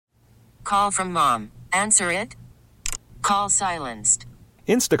call from mom. Answer it. Call silenced.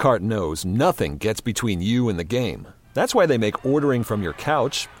 Instacart knows nothing gets between you and the game. That's why they make ordering from your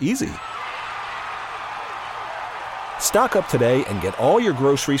couch easy. Stock up today and get all your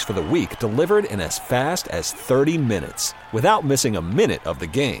groceries for the week delivered in as fast as 30 minutes without missing a minute of the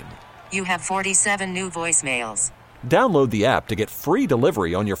game. You have 47 new voicemails. Download the app to get free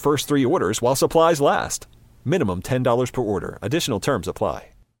delivery on your first 3 orders while supplies last. Minimum $10 per order. Additional terms apply.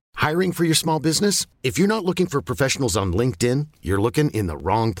 Hiring for your small business? If you're not looking for professionals on LinkedIn, you're looking in the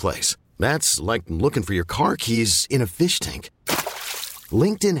wrong place. That's like looking for your car keys in a fish tank.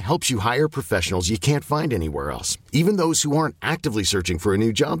 LinkedIn helps you hire professionals you can't find anywhere else, even those who aren't actively searching for a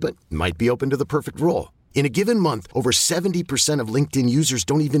new job but might be open to the perfect role. In a given month, over 70% of LinkedIn users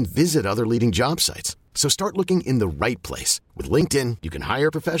don't even visit other leading job sites. So start looking in the right place. With LinkedIn, you can hire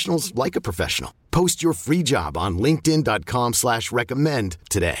professionals like a professional. Post your free job on linkedin.com/recommend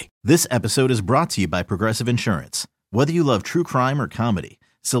today. This episode is brought to you by Progressive Insurance. Whether you love true crime or comedy,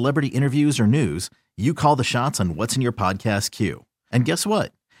 celebrity interviews or news, you call the shots on what's in your podcast queue. And guess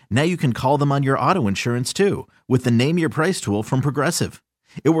what? Now you can call them on your auto insurance too with the Name Your Price tool from Progressive.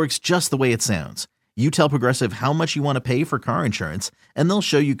 It works just the way it sounds. You tell Progressive how much you want to pay for car insurance, and they'll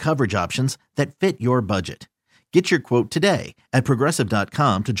show you coverage options that fit your budget. Get your quote today at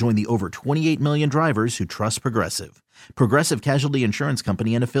Progressive.com to join the over 28 million drivers who trust Progressive. Progressive Casualty Insurance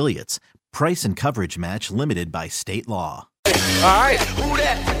Company and Affiliates. Price and coverage match limited by state law. All right.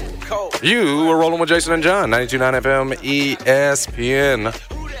 You are rolling with Jason and John, 92.9 FM ESPN.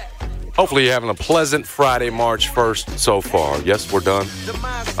 Hopefully you're having a pleasant Friday, March 1st so far. Yes, we're done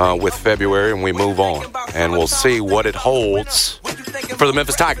with February, and we move on. And we'll see what it holds for the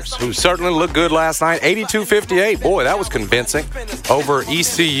Memphis Tigers, who certainly looked good last night. 82-58. Boy, that was convincing over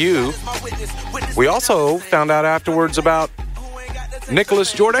ECU. We also found out afterwards about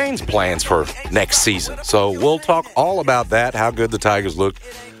Nicholas Jourdain's plans for next season. So we'll talk all about that, how good the Tigers look,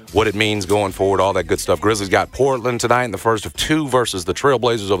 what it means going forward, all that good stuff. Grizzlies got Portland tonight in the first of 2 versus the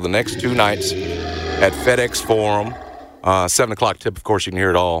Trailblazers over the next 2 nights at FedEx Forum. 7 o'clock tip, of course, you can hear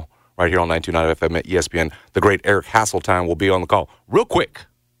it all right here on 92.9 FM at ESPN. The great Eric Hasseltine will be on the call. Real quick,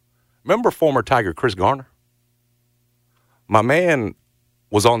 remember former Tiger Chris Garner? My man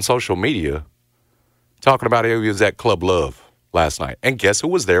was on social media talking about how he was at Club Love last night. And guess who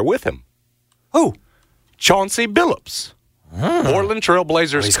was there with him? Who? Chauncey Billups. Portland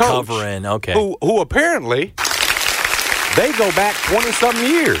Trailblazers He's coach, covering, okay. who apparently they go back 20-something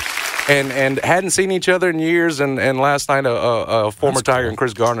years and hadn't seen each other in years. And last night, a former Tiger and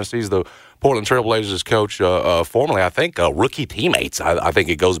Chris Garner sees the Portland Trailblazers coach, formerly, I think, rookie teammates. I think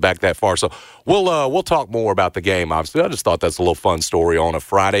it goes back that far. So we'll talk more about the game, obviously. I just thought that's a little fun story on a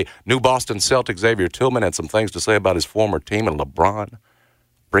Friday. New Boston Celtic Xavier Tillman had some things to say about his former team and LeBron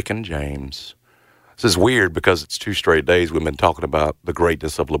frickin' James. This is weird because it's 2 straight days we've been talking about the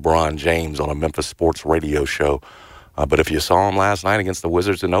greatness of LeBron James on a Memphis sports radio show. But if you saw him last night against the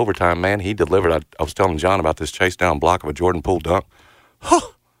Wizards in overtime, man, he delivered. I was telling John about this chase down block of a Jordan Poole dunk.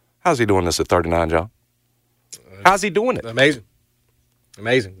 How's he doing this at 39, John? How's he doing it? Amazing.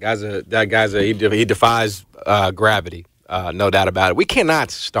 He defies gravity, no doubt about it. We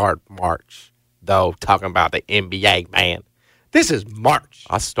cannot start March, though, talking about the NBA, man. This is March.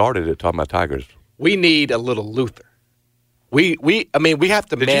 I started it talking about Tigers. We need a little Luther. We have to manifest.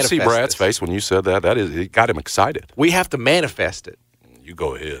 Did you see Brad's face when you said that? It got him excited. We have to manifest it. You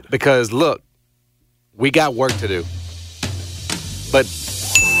go ahead. Because, look, we got work to do. But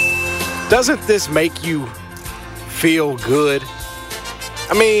doesn't this make you feel good?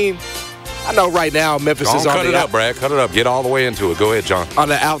 I mean, I know right now Memphis is on cut it up, Brad. Cut it up. Get all the way into it. Go ahead, John. On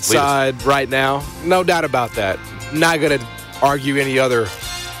the outside right now. No doubt about that. Not going to argue any other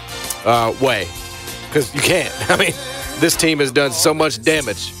way. Because you can't. I mean, this team has done so much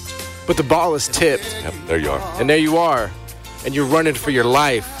damage. But the ball is tipped. Yep, there you are. And there you are. And you're running for your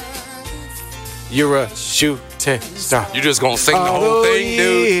life. You're a shooting star. You just going to sing the whole thing,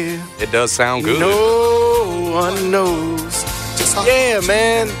 dude? It does sound good. No one knows. Yeah,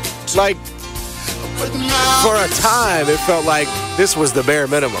 man. Like, for a time, it felt like this was the bare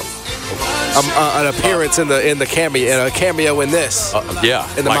minimum. An appearance in the cameo, and a cameo in this. Yeah.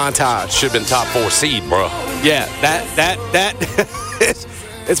 In the montage. Should have been top 4 seed, bro. Yeah, that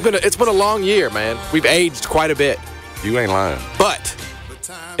it's been a long year, man. We've aged quite a bit. You ain't lying. But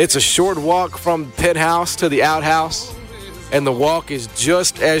it's a short walk from penthouse to the outhouse, and the walk is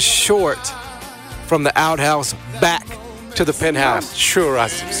just as short from the outhouse back to the penthouse. I'm sure I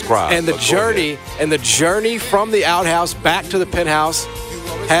subscribe. And the journey from the outhouse back to the penthouse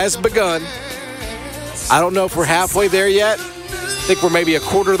has begun. I don't know if we're halfway there yet, think we're maybe a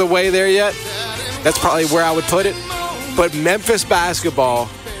quarter of the way there yet. That's probably where I would put it. But Memphis basketball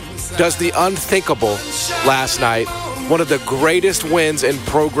does the unthinkable last night. One of the greatest wins in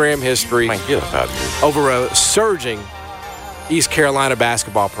program history over a surging East Carolina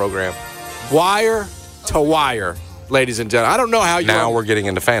basketball program. Wire to wire, ladies and gentlemen. I don't know how you... Now we're getting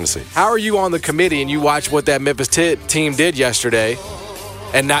into fantasy. How are you on the committee and you watch what that Memphis team did yesterday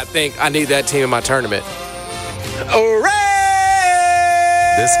and not think, I need that team in my tournament? Hooray!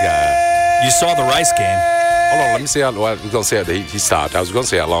 This guy. You saw the Rice game. Hold on, let me see how... I was going to say he stopped. I was going to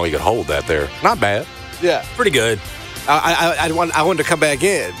see how long he could hold that there. Not bad. Yeah. Pretty good. I wanted to come back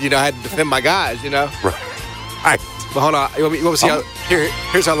in. I had to defend my guys, Right. All right. But hold on. You want me to see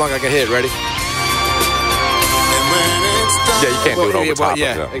here's how long I can hit. Ready? Yeah, you can't do it over top.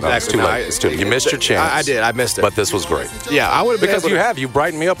 Yeah, No, exactly. it's too late. It's too late. You missed your chance. I did. I missed it. But this was great. Yeah, I would have been Because you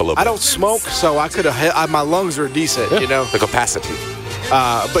brightened me up a little bit. I don't smoke, so I could have. My lungs are decent, The capacity.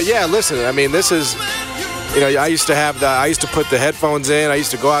 But yeah, listen. I mean, this is. I used to put the headphones in. I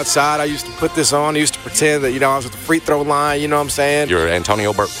used to go outside. I used to put this on. I used to pretend that I was at the free throw line. You know what I'm saying? You're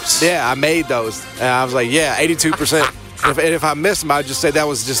Antonio Burks. Yeah, I made those. And I was like, 82%. And if I missed them, I'd just say that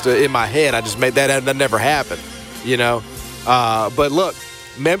was just in my head. I just made that never happened. But look,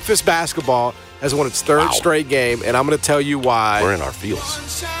 Memphis basketball has won its third straight game, and I'm going to tell you why. We're in our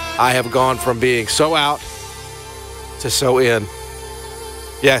feels. I have gone from being so out to so in.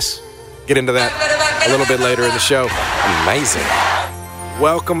 Yes, get into that a little bit later in the show. Amazing.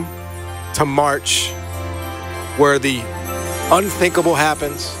 Welcome to March, where the unthinkable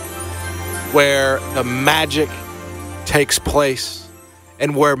happens, where the magic takes place,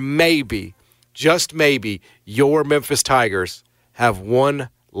 and where maybe, just maybe, your Memphis Tigers have one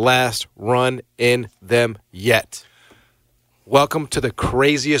last run in them yet. Welcome to the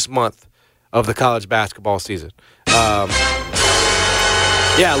craziest month of the college basketball season.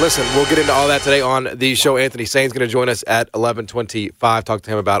 Yeah, listen, we'll get into all that today on the show. Anthony Sain's going to join us at 11:25. Talk to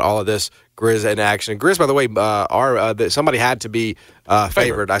him about all of this Grizz in action. Grizz, by the way, somebody had to be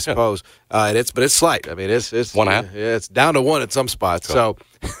favored, I suppose. But it's slight. I mean, it's 1.5. Yeah, it's down to 1 at some spots. So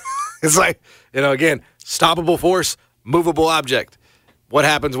it's like, again, stoppable force, movable object. What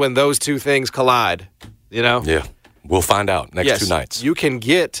happens when those two things collide? Yeah, we'll find out next 2 nights. You can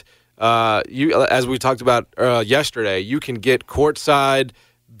get. As we talked about yesterday, you can get courtside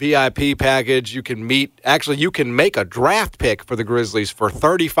VIP package. You can you can make a draft pick for the Grizzlies for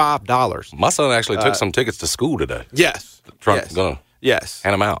 $35. My son actually took some tickets to school today. Yes. Yes.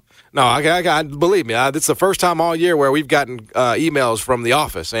 Hand them out. No, I believe me. It's the first time all year where we've gotten emails from the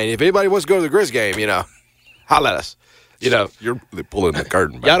office saying, if anybody wants to go to the Grizz game, holla at us. You're really pulling the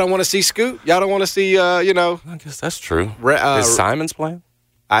curtain back. Y'all don't want to see Scoot? Y'all don't want to see, I guess that's true. Is Simon's playing?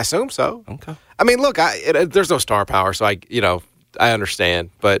 I assume so. Okay. I mean, look, there's no star power, so I understand,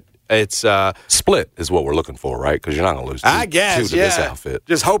 but it's split is what we're looking for, right? Because you're not going to lose two to this outfit.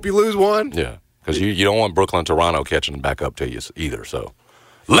 Just hope you lose one. Yeah, because you don't want Brooklyn Toronto catching back up to you either. So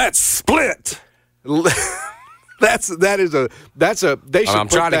let's split. That's a. They should. I'm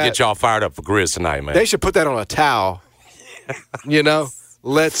trying to get y'all fired up for Grizz tonight, man. They should put that on a towel.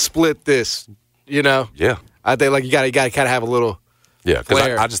 Let's split this. Yeah. I think you got to kind of have a little. Yeah, because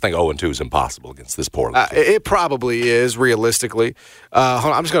I just think 0-2 is impossible against this Portland team. It probably is, realistically. Hold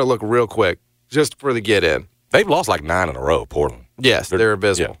on, I'm just going to look real quick, just for the get-in. They've lost like 9 in a row, Portland. Yes, they're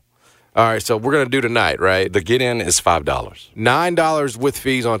abysmal. Yeah. All right, so we're going to do tonight, right? The get-in is $5. $9 with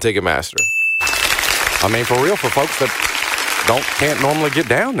fees on Ticketmaster. I mean, for real, for folks that can't normally get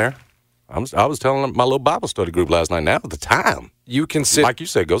down there. I was telling my little Bible study group last night, now at the time. You can sit. Like you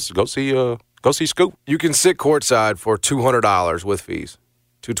said, go see Scoop. You can sit courtside for $200 with fees.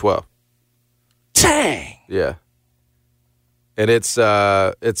 $212. Dang. Yeah. And it's.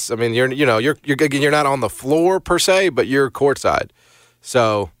 I mean, you're not on the floor per se, but you're courtside.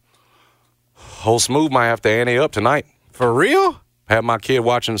 So, Whole Smooth might have to ante up tonight. For real? Have my kid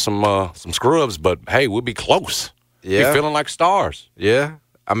watching some Scrubs, but hey, we'll be close. Yeah. Be feeling like stars. Yeah.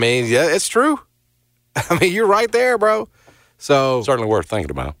 I mean, yeah, it's true. I mean, you're right there, bro. So certainly worth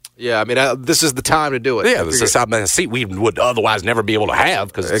thinking about. Yeah, I mean, this is the time to do it. Yeah, this is a seat we would otherwise never be able to have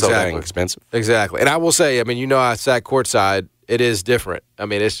because it's so dang expensive. Exactly. And I will say, I mean, I sat courtside. It is different. I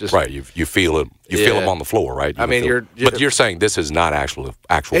mean, it's just right. You feel it. You feel them on the floor, right? But you're saying this is not actual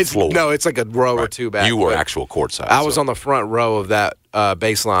floor. No, it's like a row or two back. You were actual courtside. I was on the front row of that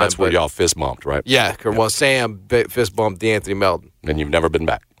baseline. That's where y'all fist bumped, right? Yeah. Well, Sam fist bumped D'Anthony Melton, and you've never been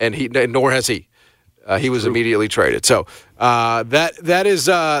back. And nor has he. He was immediately traded. So that is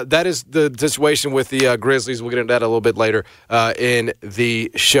the situation with the Grizzlies. We'll get into that a little bit later in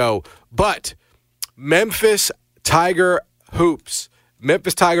the show. But Memphis Tiger hoops.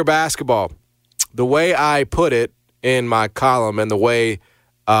 Memphis Tiger basketball. The way I put it in my column and the way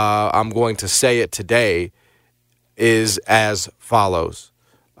I'm going to say it today is as follows.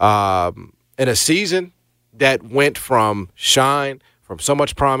 In a season that went from shine, from so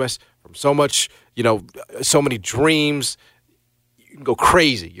much promise, from so much, so many dreams, you can go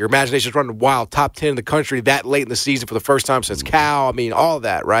crazy. Your imagination's running wild. Top 10 in the country that late in the season for the first time since Cal. I mean, all of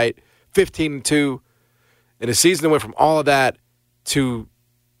that, right? 15-2. In a season that went from all of that to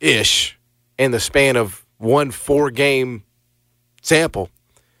ish in the span of one 4-game sample,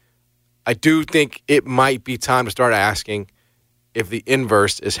 I do think it might be time to start asking if the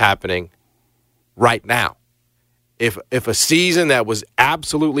inverse is happening right now. If a season that was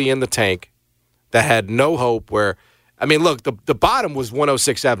absolutely in the tank, that had no hope, where, I mean, look, the bottom was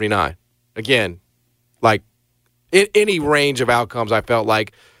 106-79. Again, like in any range of outcomes, I felt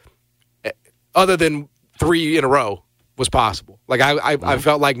like, other than 3 in a row, was possible. Like I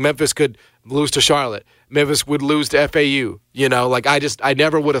felt like Memphis could lose to Charlotte. Memphis would lose to FAU. Like I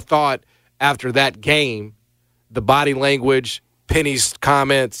never would have thought after that game, the body language, Penny's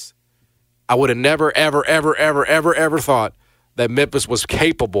comments, I would have never, ever, ever, ever, ever, ever thought that Memphis was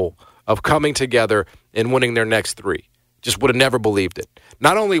capable of coming together and winning their next 3. Just would have never believed it.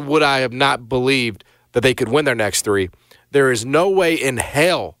 Not only would I have not believed that they could win their next 3, there is no way in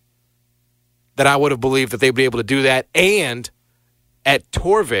hell that I would have believed that they'd be able to do that. And at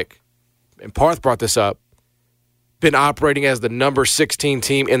Torvik, and Parth brought this up, been operating as the number 16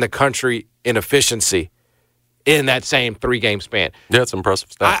 team in the country in efficiency in that same 3-game span. Yeah, it's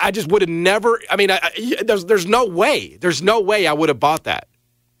impressive stuff. I just would have never. I mean, there's no way. There's no way I would have bought that.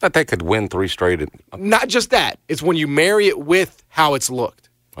 That they could win 3 straight. Not just that. It's when you marry it with how it's looked.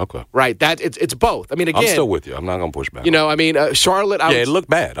 Okay. Right. It's both. I mean, again, I'm still with you. I'm not going to push back. Charlotte. It looked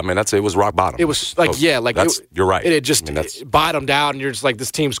bad. I mean, it was rock bottom. It was like, you're right. It had just bottomed out, and you're just like,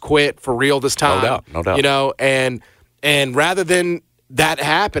 this team's quit for real this time. No doubt. And rather than that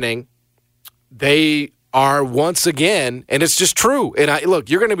happening, they are once again, and it's just true. And look,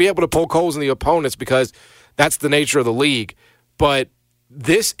 you're going to be able to poke holes in the opponents because that's the nature of the league. But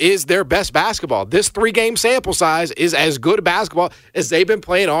this is their best basketball. This 3-game sample size is as good a basketball as they've been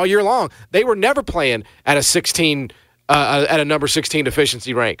playing all year long. They were never playing at a number 16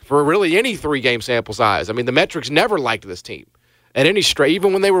 efficiency rank for really any 3-game sample size. I mean, the metrics never liked this team at any straight.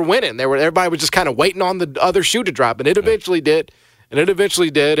 Even when they were winning, everybody was just kind of waiting on the other shoe to drop, and it eventually did. And the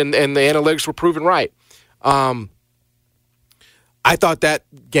analytics were proven right. I thought that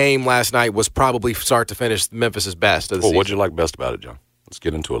game last night was probably start to finish Memphis' best of the season. What'd you like best about it, John? Let's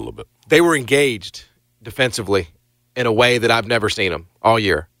get into it a little bit. They were engaged defensively in a way that I've never seen them all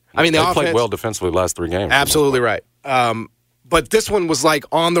year. I mean, they offense played well defensively the last 3 games. Absolutely right. But this one was like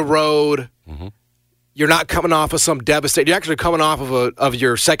on the road. Mm-hmm. You're not coming off of some devastating. You're actually coming off of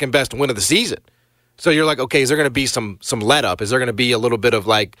your second best win of the season. So you're like, okay, is there going to be some let up? Is there going to be a little bit of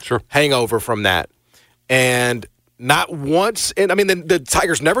hangover from that? And not once, and I mean, the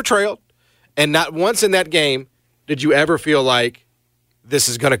Tigers never trailed, and not once in that game did you ever feel like this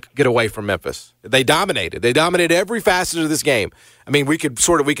is going to get away from Memphis. They dominated. They dominated every facet of this game. I mean, we could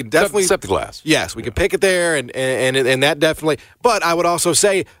definitely except the glass. Yes, we could pick it there, and that definitely. But I would also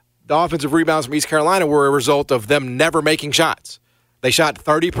say the offensive rebounds from East Carolina were a result of them never making shots. They shot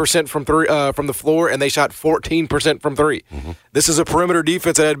 30% from the floor, and they shot 14% from 3. Mm-hmm. This is a perimeter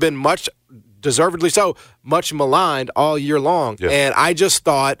defense that had been deservedly so, much maligned all year long. Yeah. And I just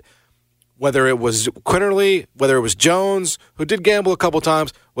thought, whether it was Quinterly, whether it was Jones, who did gamble a couple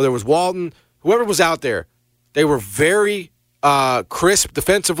times, whether it was Walton, whoever was out there, they were very crisp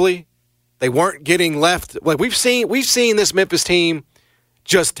defensively. They weren't getting left. Like we've seen this Memphis team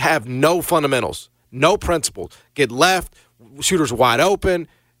just have no fundamentals, no principles. Get left, shooters wide open,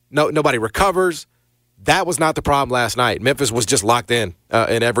 nobody recovers. That was not the problem last night. Memphis was just locked in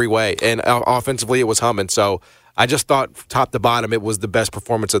every way, and offensively it was humming. So I just thought, top to bottom, it was the best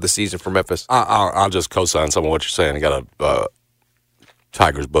performance of the season for Memphis. I'll just co-sign some of what you're saying. I got a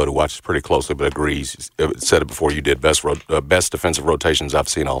Tigers bud who watches pretty closely, but agrees. Said it before you did. Best defensive rotations I've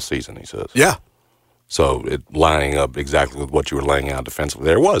seen all season, he says. Yeah. So lining up exactly with what you were laying out defensively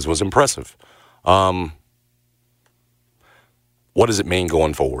there was impressive. What does it mean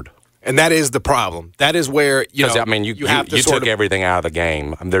going forward? And that is the problem. That is where you took everything out of the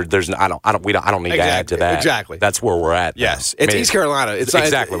game. I mean, I don't need to add to that. Exactly. that's where we're at. Yes, it's East Carolina. It's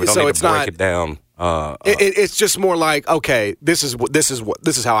exactly. We don't need to break it down. It's just more like, okay, this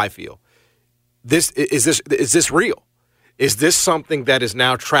is how I feel. Is this real? Is this something that is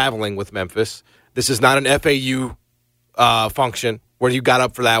now traveling with Memphis? This is not an FAU function where you got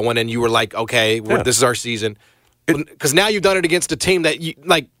up for that one and you were like, okay, this is our season. Because now you've done it against a team that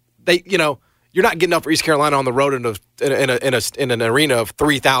you're not getting up for East Carolina on the road in an arena of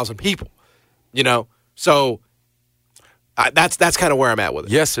 3,000 people. So that's kind of where I'm at with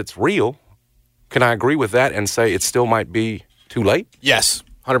it. Yes, it's real. Can I agree with that and say it still might be too late? Yes,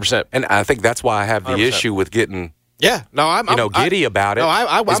 100%. And I think that's why I have the 100%. issue with getting I'm giddy about it. No,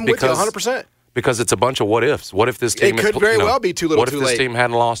 I'm with you 100%. Because it's a bunch of what ifs. What if this team it could very well be too little, too late. What if this team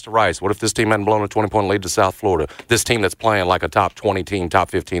hadn't lost to Rice? What if this team hadn't blown a 20-point lead to South Florida? This team that's playing like a top 20 team, top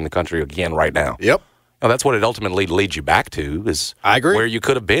 15 in the country again right now. Yep. Now, that's what it ultimately leads you back to is I agree. Where you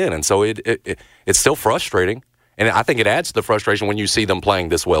could have been. And so it's still frustrating. And I think it adds to the frustration when you see them playing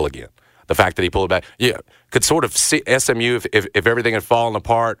this well again. The fact that he pulled it back. Yeah, could sort of see SMU, if everything had fallen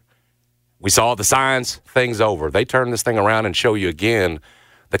apart, we saw the signs, things over. They turn this thing around and show you again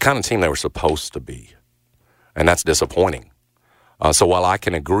the kind of team they were supposed to be. And that's disappointing. So while I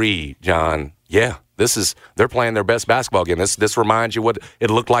can agree, John, they're playing their best basketball game. This reminds you what it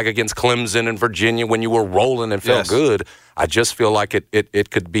looked like against Clemson and Virginia when you were rolling and felt good. I just feel like it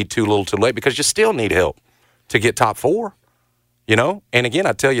could be too little too late because you still need help to get top 4, And again,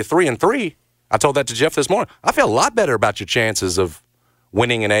 I tell you 3-3. I told that to Jeff this morning. I feel a lot better about your chances of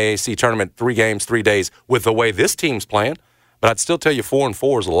winning an AAC tournament 3 games, 3 days with the way this team's playing. But I'd still tell you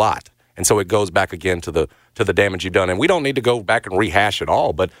 4-4 is a lot. And so it goes back again to the damage you've done. And we don't need to go back and rehash it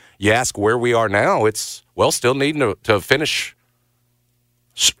all. But you ask where we are now, it's, still needing to finish,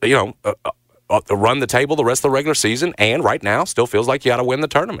 run the table the rest of the regular season. And right now, still feels like you got to win the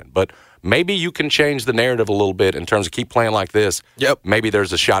tournament. But maybe you can change the narrative a little bit in terms of keep playing like this. Yep. Maybe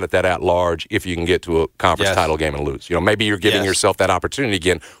there's a shot at that at large if you can get to a conference title game and lose. Maybe you're giving yourself that opportunity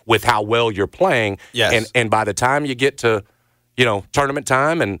again with how well you're playing. Yes. And by the time you get to, tournament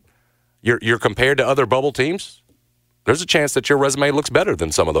time and you're compared to other bubble teams, there's a chance that your resume looks better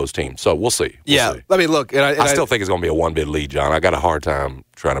than some of those teams. So we'll see. Let me look. I still think it's going to be a one-bid lead, John. I got a hard time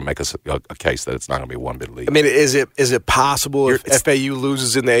trying to make a case that it's not going to be a one-bid lead. I mean, is it possible if FAU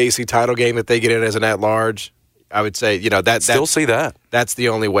loses in the AAC title game that they get in as an at-large? I would say, that still see that. That's the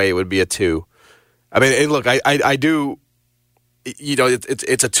only way it would be a 2. I mean, and look, I do.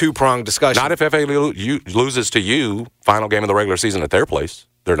 It's a 2-pronged discussion. Not if FAU loses to you final game of the regular season at their place.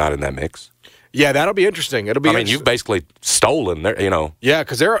 They're not in that mix. Yeah, that'll be interesting. It'll be. I mean, you've basically stolen their. Yeah,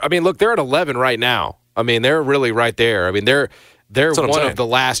 because they're. I mean, look, they're at 11 right now. I mean, they're really right there. I mean, they're one of the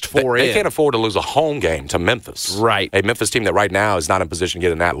last 4 in. They can't afford to lose a home game to Memphis. Right. A Memphis team that right now is not in position to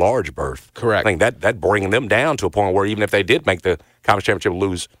get an at-large berth. Correct. I think that bringing them down to a point where even if they did make the conference championship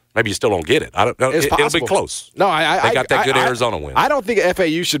lose, maybe you still don't get it. I don't know. It'll be close. No, they got that good Arizona win. I don't think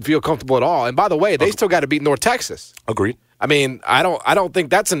FAU should feel comfortable at all. And by the way, they still got to beat North Texas. Agreed. I mean, I don't think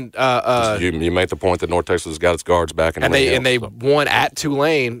that's an. You made the point that North Texas has got its guards back, and they won at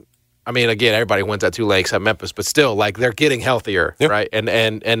Tulane. I mean, again, everybody wins at Tulane except Memphis, but still, like they're getting healthier, right? And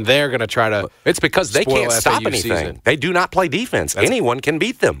they're going to try to. It's because they can't stop anything. Season. They do not play defense. Anyone can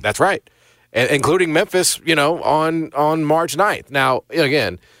beat them. That's right, including Memphis. On March 9th. Now,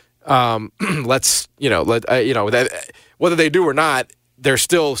 again, let's whether they do or not, there's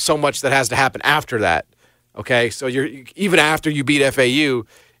still so much that has to happen after that. Okay, so even after you beat FAU,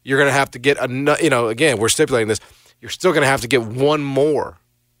 you're going to have to get again, we're stipulating this. You're still going to have to get one more.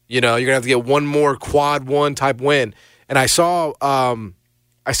 You're going to have to get one more quad 1 type win. And I saw Munz,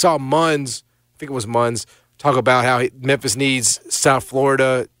 I think it was Munz, talk about how Memphis needs South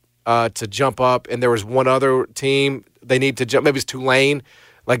Florida to jump up, and there was one other team they need to jump. Maybe it's Tulane.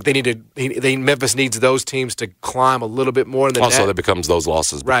 Like Memphis needs those teams to climb a little bit more in the net. Also, that becomes those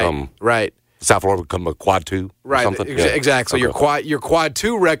losses become right. South Florida become a quad 2 or something? Exactly. So your quad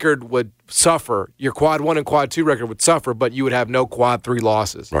 2 record would suffer. Your quad 1 and quad 2 record would suffer, but you would have no quad 3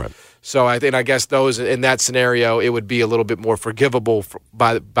 losses. Right. So I guess those in that scenario, it would be a little bit more forgivable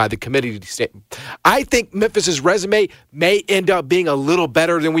by the committee. I think Memphis's resume may end up being a little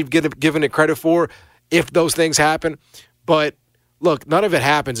better than we've given it credit for if those things happen. But look, none of it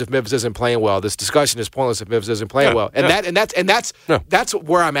happens if Memphis isn't playing well. This discussion is pointless if Memphis isn't playing well, that's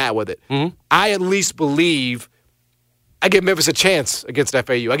where I'm at with it. Mm-hmm. I at least believe I give Memphis a chance against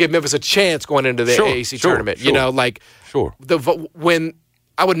FAU. I give Memphis a chance going into the AAC tournament. When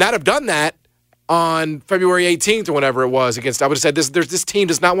I would not have done that on February 18th or whenever it was against. I would have said this team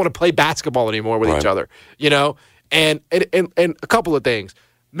does not want to play basketball anymore with each other. And a couple of things.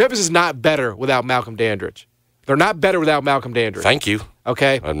 Memphis is not better without Malcolm Dandridge. They're not better without Malcolm Dandridge. Thank you.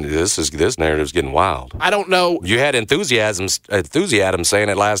 Okay. This narrative's getting wild. I don't know. You had enthusiasm saying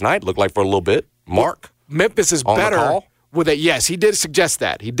it last night. Looked like for a little bit. Mark. Memphis is better Yes, he did suggest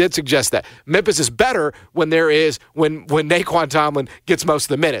that. Memphis is better when Naquan Tomlin gets most of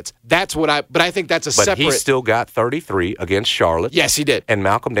the minutes. But I think that's separate. But he still got 33 against Charlotte. Yes, he did. And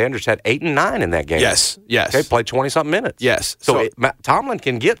Malcolm Dandridge had 8 and 9 in that game. Yes. Okay, played 20-something minutes. Yes. So Tomlin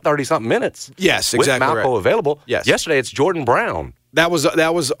can get 30-something minutes. Yes, exactly with Malco available. Yes. Yesterday it's Jordan Brown. That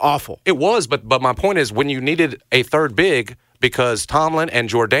was awful. It was, but my point is when you needed a third big because Tomlin and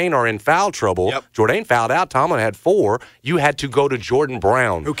Jourdain are in foul trouble. Yep. Jourdain fouled out. Tomlin had 4. You had to go to Jordan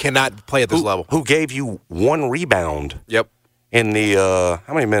Brown, who cannot play at this level, who gave you 1 rebound. Yep. In the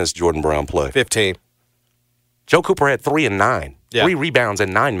how many minutes did Jordan Brown play? 15. Joe Cooper had 3 and 9. Yeah. 3 rebounds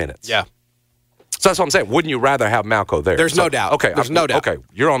in 9 minutes. Yeah. So that's what I'm saying. Wouldn't you rather have Malco there? There's no doubt. Okay. There's no doubt. Okay.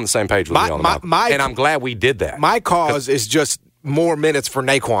 You're on the same page with me on Malco. And I'm glad we did that. My cause is just more minutes for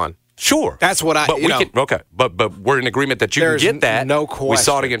Naquan. Sure. That's what but we're in agreement that you can get that. No question. We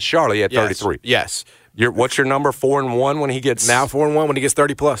saw it against Charlotte at 33. Yes. What's your number? 4-1 when he gets now 4-1 when he gets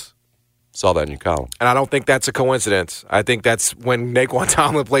 30+. Saw that in your column. And I don't think that's a coincidence. I think that's when Naquan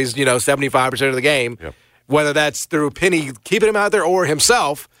Tomlin plays, 75% of the game. Yep. Whether that's through Penny keeping him out there or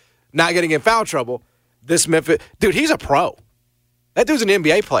himself not getting in foul trouble. This Memphis dude, he's a pro. That dude's an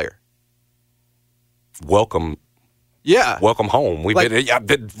NBA player. Welcome. Yeah. Welcome home.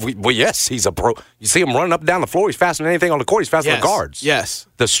 Yes, he's a pro. You see him running up and down the floor. He's faster than anything on the court. He's faster than guards. Yes.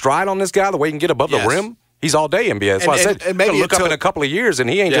 The stride on this guy, the way he can get above the rim, he's all day NBA. That's why I said, and maybe look up in a couple of years, and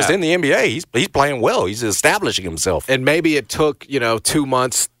he ain't just in the NBA. He's playing well. He's establishing himself. And maybe it took, 2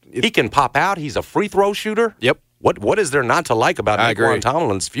 months. He can pop out. He's a free throw shooter. Yep. What is there not to like about Naquan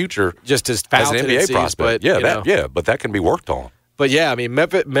Tomlin's future? Just his foul as an NBA prospect. But that can be worked on. But yeah, I mean,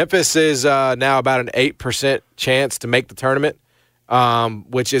 Memphis is now about an 8% chance to make the tournament,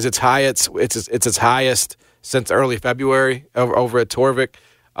 which is its highest. It's its highest since early February over at Torvik.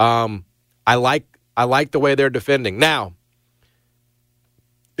 I like the way they're defending. Now,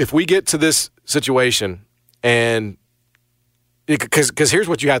 if we get to this situation, and because here's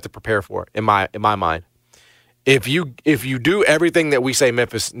what you have to prepare for in my mind. If you do everything that we say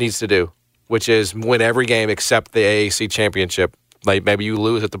Memphis needs to do, which is win every game except the AAC championship, like maybe you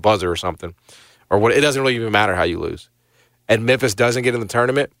lose at the buzzer or something, or what, it doesn't really even matter how you lose, and Memphis doesn't get in the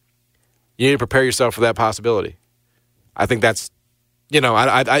tournament, you need to prepare yourself for that possibility. I think that's,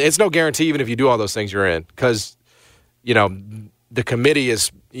 it's no guarantee even if you do all those things you're in, because, the committee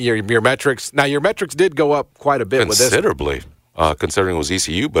is your metrics. Now, your metrics did go up quite a bit considerably. With this. Considering it was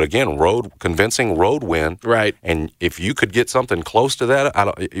ECU, but again, convincing road win. Right. And if you could get something close to that,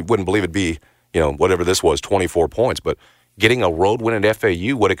 you wouldn't believe it'd be, whatever this was, 24 points. But getting a road win at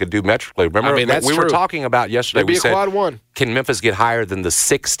FAU, what it could do metrically. Remember, we were talking about yesterday. It'd be we a said, quad one. Can Memphis get higher than the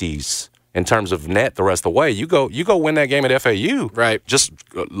 60s in terms of net the rest of the way? You go win that game at FAU. Right. Just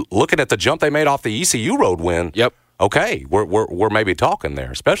looking at the jump they made off the ECU road win. Yep. Okay, we're maybe talking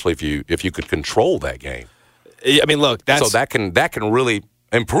there, especially if you could control that game. I mean, look, so that can really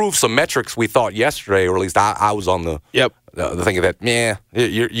improve some metrics we thought yesterday, or at least I was on the thinking that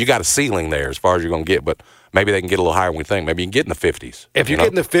you got a ceiling there as far as you're going to get, but maybe they can get a little higher than we think. Maybe you can get in the 50s. If you get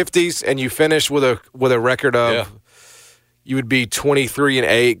in the 50s and you finish with a record of, you would be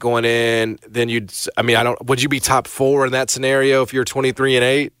 23-8 going in. Then would you be top 4 in that scenario if you're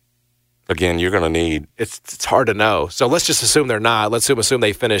 23-8? Again, you're going to need. It's hard to know. So let's just assume they're not. Let's assume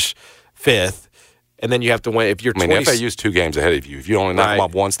they finish 5th. And then you have to win. If you're FAU's 2 games ahead of you. If you only knock them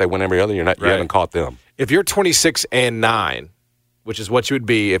off once, they win every other. You haven't caught them. If you're 26-9, which is what you would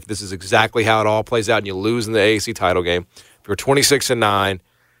be if this is exactly how it all plays out, and you lose in the AAC title game. If you're 26-9,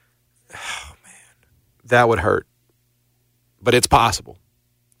 oh man, that would hurt. But it's possible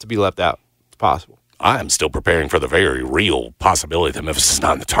to be left out. It's possible. I am still preparing for the very real possibility that Memphis is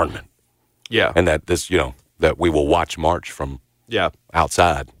not in the tournament. Yeah, and that this, that we will watch March from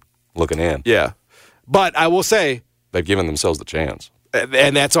outside looking in. Yeah. But I will say they've given themselves the chance,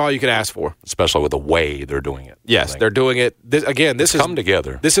 and that's all you can ask for, especially with the way they're doing it. Yes, they're doing it. This is come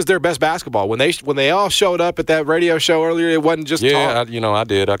together. This is their best basketball. When they all showed up at that radio show earlier, it wasn't just talk. I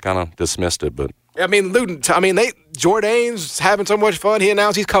did. I kind of dismissed it, but I mean, Jourdain's having so much fun. He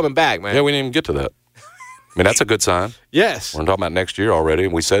announced he's coming back, man. Yeah, we didn't even get to that. I mean, that's a good sign. Yes, we're talking about next year already,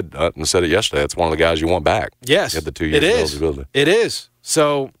 and we said it yesterday. It's one of the guys you want back. Yes, the 2 years eligibility. It is.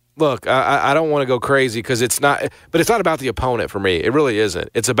 So. Look, I don't want to go crazy because it's not about the opponent for me. It really isn't.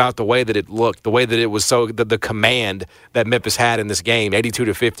 It's about the way that it looked, the way that it was the command that Memphis had in this game,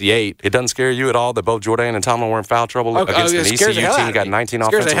 82-58. It doesn't scare you at all that both Jourdain and Tomlin were in foul trouble against an ECU team who got 19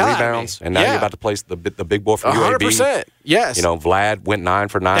 offensive rebounds, and now you're about to place the big boy from UAB. 100%. Yes. Vlad went 9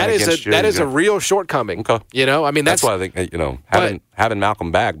 for 9 against you. That is a real shortcoming. Okay. I mean, that's why I think having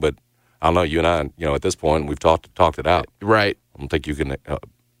Malcolm back, but I don't know. You and I, at this point, we've talked it out. Right. I don't think you can.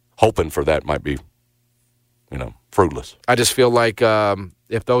 Hoping for that might be, fruitless. I just feel like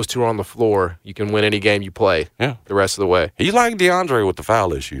if those two are on the floor, you can win any game you play. Yeah. The rest of the way. He's like DeAndre with the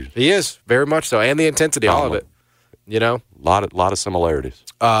foul issues. He is very much so, and the intensity, all of it. A lot of similarities.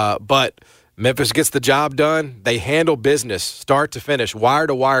 But Memphis gets the job done. They handle business, start to finish,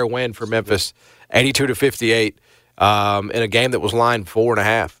 wire-to-wire win for Memphis, 82-58, in a game that was lined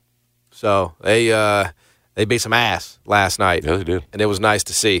 4.5. So they beat some ass last night. Yeah, they did. And it was nice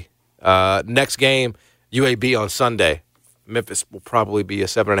to see. Next game, UAB on Sunday. Memphis will probably be a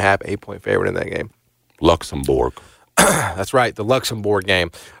 7.5, 8-point favorite in that game. Luxembourg. That's right, the Luxembourg game.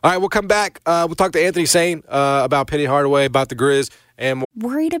 All right, we'll come back. We'll talk to Anthony Sain about Penny Hardaway, about the Grizz, and more.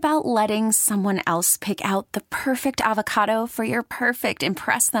 Worried about letting someone else pick out the perfect avocado for your perfect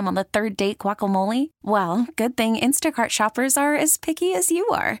impress them on the third date guacamole? Well, good thing Instacart shoppers are as picky as you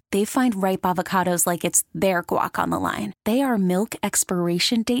are. They find ripe avocados like it's their guac on the line. They are milk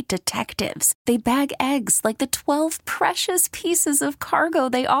expiration date detectives. They bag eggs like the 12 precious pieces of cargo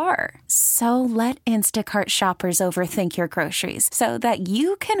they are. So let Instacart shoppers overthink your groceries so that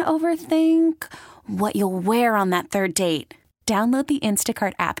you can overthink what you'll wear on that third date. Download the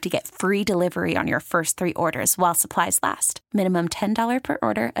Instacart app to get free delivery on your first 3 orders while supplies last. Minimum $10 per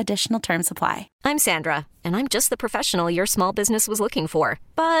order. Additional terms apply. I'm Sandra, and I'm just the professional your small business was looking for.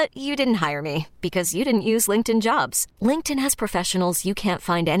 But you didn't hire me because you didn't use LinkedIn Jobs. LinkedIn has professionals you can't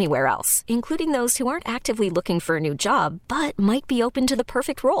find anywhere else, including those who aren't actively looking for a new job, but might be open to the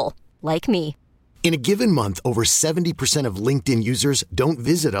perfect role, like me. In a given month, over 70% of LinkedIn users don't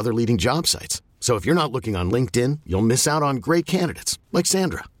visit other leading job sites. So if you're not looking on LinkedIn, you'll miss out on great candidates like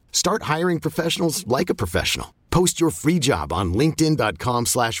Sandra. Start hiring professionals like a professional. Post your free job on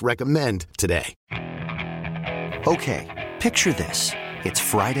linkedin.com/recommend today. Okay, picture this. It's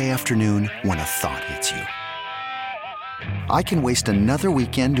Friday afternoon when a thought hits you. I can waste another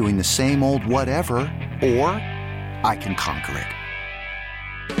weekend doing the same old whatever, or I can conquer it.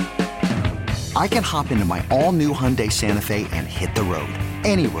 I can hop into my all-new Hyundai Santa Fe and hit the road.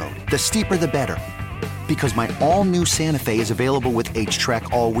 Any road. The steeper, the better. Because my all-new Santa Fe is available with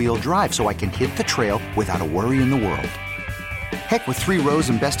H-Track all-wheel drive, so I can hit the trail without a worry in the world. Heck, with 3 rows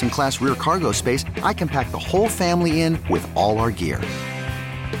and best-in-class rear cargo space, I can pack the whole family in with all our gear.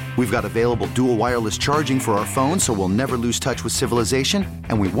 We've got available dual wireless charging for our phones, so we'll never lose touch with civilization,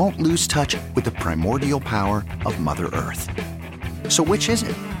 and we won't lose touch with the primordial power of Mother Earth. So which is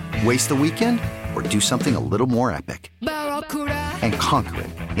it? Waste the weekend or do something a little more epic? And conquer it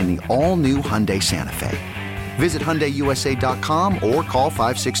in the all-new Hyundai Santa Fe. Visit HyundaiUSA.com or call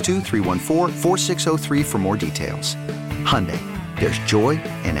 562-314-4603 for more details. Hyundai, there's joy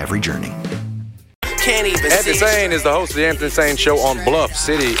in every journey. Can't even Anthony Sain is the host of the Anthony Sain Show on Bluff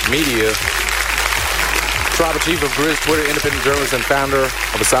City Media. Tribal Chief of Grizz Twitter, independent journalist and founder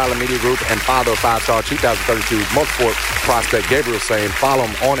of Asylum Media Group, and father of 5-star 2032 multi-sport prospect Gabriel Sain. Follow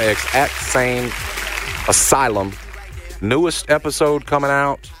him on X at Sain Asylum. Newest episode coming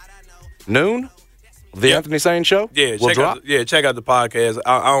out noon. The Anthony Sain Show. Yeah, check out the podcast.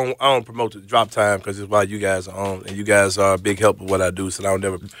 I don't promote the drop time because it's why you guys are on, and you guys are a big help with what I do. So I don't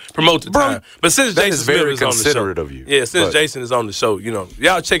never promote the time. But since Jason Smith is on the show, considerate of you. Yeah, since Jason is on the show,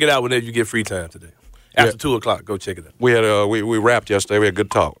 y'all check it out whenever you get free time today. After 2 o'clock, go check it out. We had we wrapped yesterday. We had a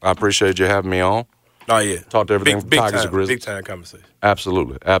good talk. I appreciate you having me on. Oh yeah, talked to everything big Tigers time, and Grizzlies. big time conversation.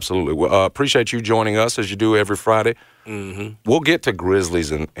 Absolutely. Well, appreciate you joining us as you do every Friday. Mm-hmm. We'll get to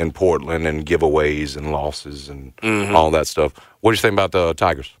Grizzlies in Portland and giveaways and losses and all that stuff. What do you think about the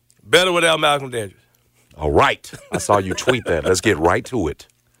Tigers? Better without Malcolm Dandridge. All right. I saw you tweet that. Let's get right to it.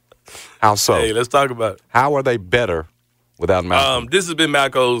 How so? Hey, let's talk about it. How are they better without Malcolm? This has been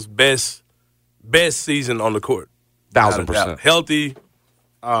Malcolm's best season on the court. 1,000%. Healthy,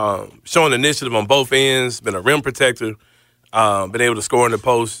 showing initiative on both ends, been a rim protector, been able to score in the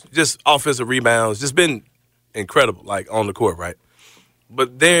post, just offensive rebounds, just been incredible, on the court, right?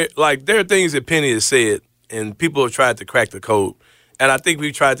 But there are things that Penny has said, and people have tried to crack the code. And I think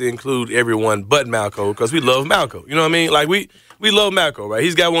we tried to include everyone but Malco because we love Malco. You know what I mean? We love Malco, right?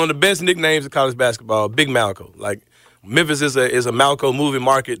 He's got one of the best nicknames in college basketball, Big Malco. Memphis is a Malco movie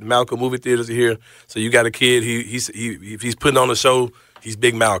market. Malco movie theaters are here. So you got a kid. If he's putting on a show, he's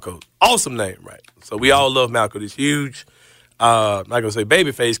Big Malco. Awesome name, right? So we all love Malco. This huge, I'm not gonna say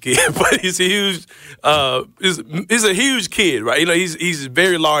babyface kid, but he's a huge, he's a huge kid, right? He's a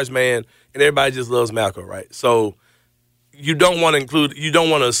very large man, and everybody just loves Malco, right? So you don't want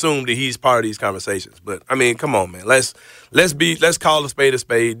to assume that he's part of these conversations. But I mean, come on, man. Let's call a spade a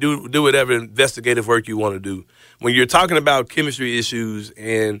spade. Do whatever investigative work you want to do. when you're talking about chemistry issues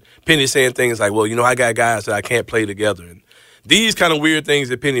and Penny saying things like, well, I got guys that I can't play together. And these kind of weird things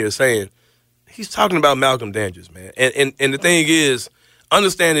that Penny is saying, he's talking about Malcolm Dandridge, man. And the thing is,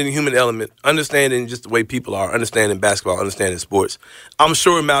 understanding the human element, understanding just the way people are, understanding basketball, understanding sports. I'm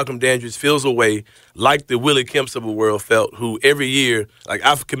sure Malcolm Dandridge feels a way like the Willie Kemps of the world felt, who every year, like,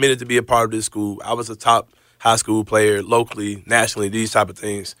 I've committed to be a part of this school. I was a top high school player locally, nationally, these type of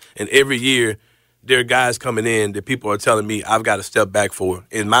things. And every year there are guys coming in that people are telling me I've got to step back for.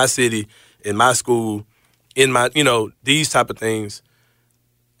 In my city, in my school, in my, these type of things.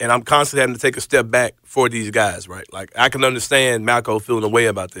 And I'm constantly having to take a step back for these guys, right? Like, I can understand Malcolm feeling a way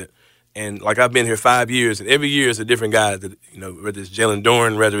about that. And, like, I've been here 5 years, and every year is a different guy that, whether it's Jalen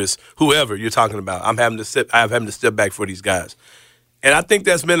Doran, whether it's whoever you're talking about, I'm having to step back for these guys. And I think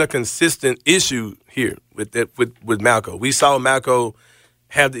that's been a consistent issue here with Malcolm. We saw Malcolm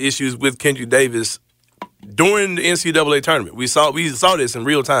have the issues with Kendrick Davis during the NCAA tournament. We saw this in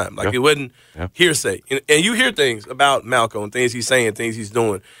real time. Like, it wasn't hearsay. And you hear things about Malcolm, things he's saying, things he's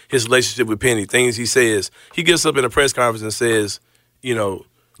doing, his relationship with Penny, things he says. He gets up in a press conference and says,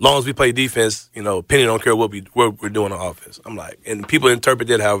 long as we play defense, Penny don't care what we're doing on offense. I'm like, and people interpret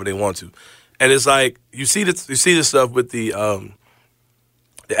that however they want to. And it's like, you see this stuff with the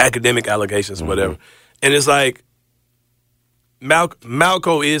academic allegations or whatever. And it's like,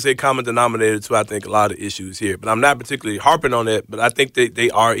 Malco is a common denominator to, I think, a lot of issues here. But I'm not particularly harping on that, but I think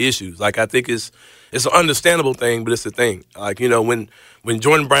they are issues. Like, I think it's an understandable thing, but it's a thing. Like, when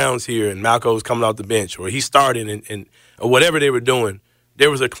Jordan Brown's here and Malco's coming off the bench, or he's starting and or whatever they were doing,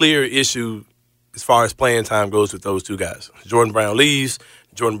 there was a clear issue as far as playing time goes with those two guys. Jordan Brown leaves,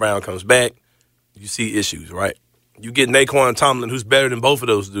 Jordan Brown comes back, you see issues, right? You get Naquan Tomlin, who's better than both of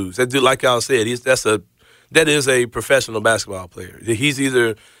those dudes. That dude, like y'all said, that is a professional basketball player. He's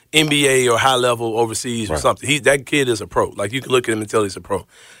either NBA or high level overseas or something. That kid is a pro. Like, you can look at him and tell he's a pro.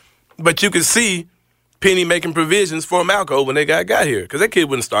 But you can see Penny making provisions for Malco when they got here, because that kid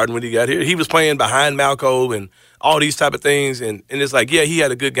wasn't starting when he got here. He was playing behind Malco and all these type of things. And it's like, yeah, he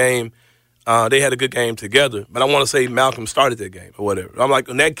had a good game. They had a good game together. But I want to say Malcolm started that game or whatever. I'm like,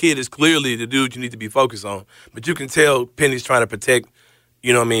 and that kid is clearly the dude you need to be focused on. But you can tell Penny's trying to protect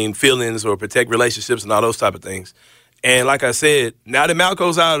feelings or protect relationships and all those type of things. And like I said, now that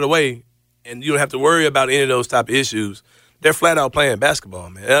Malco's out of the way and you don't have to worry about any of those type of issues, they're flat out playing basketball,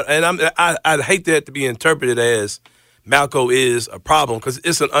 man. And I'd hate that to be interpreted as Malco is a problem, because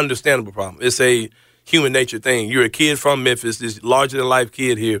it's an understandable problem. It's a human nature thing. You're a kid from Memphis, this larger-than-life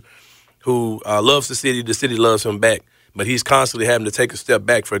kid here who loves the city loves him back, but he's constantly having to take a step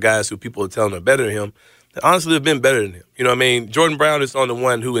back for guys who people are telling are better than him. Honestly, have been better than him. You know what I mean? Jordan Brown is on the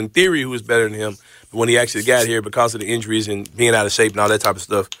one who, in theory, who is better than him. But when he actually got here, because of the injuries and being out of shape and all that type of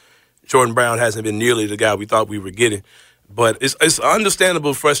stuff, Jordan Brown hasn't been nearly the guy we thought we were getting. But it's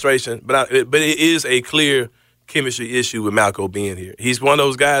understandable frustration, but it is a clear chemistry issue with Malco being here. He's one of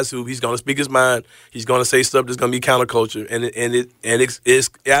those guys who he's going to speak his mind. He's going to say stuff that's going to be counterculture, and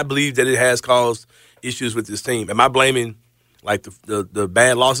I believe that it has caused issues with this team. Am I blaming like the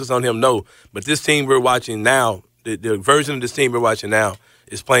bad losses on him? No. But this team we're watching now, the version of this team we're watching now,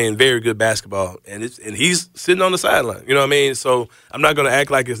 is playing very good basketball, and he's sitting on the sideline. You know what I mean? So I'm not going to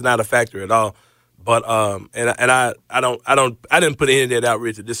act like it's not a factor at all. But I didn't put any of that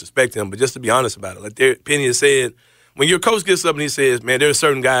outrage to disrespect him, but just to be honest about it. Like Penny has said, when your coach gets up and he says, "Man, there are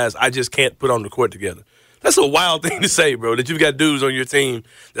certain guys I just can't put on the court together." That's a wild thing to say, bro. That you've got dudes on your team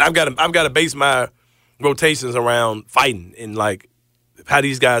that I've got to base my rotations around fighting and like how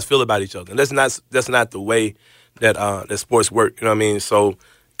these guys feel about each other. And that's not the way that sports work. You know what I mean? So,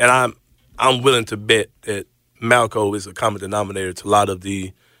 and I'm willing to bet that Malco is a common denominator to a lot of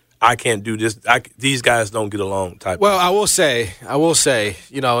the I can't do this. These guys don't get along type. Well, I will say,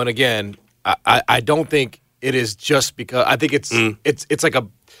 and again, I don't think it is just because I think it's like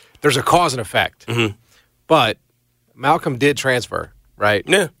there's a cause and effect. Mm-hmm. But Malcolm did transfer, right?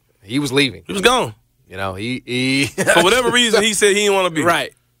 Yeah, he was leaving. He was gone. He for whatever reason he said he didn't want to be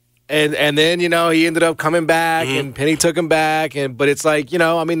right. And then he ended up coming back, and Penny took him back, but it's like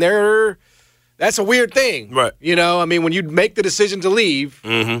that's a weird thing, right? When you make the decision to leave.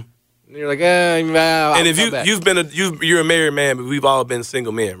 Mm-hmm. You're like, and if you're a married man, but we've all been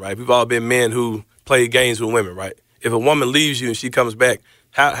single men, right? We've all been men who play games with women, right? If a woman leaves you and she comes back,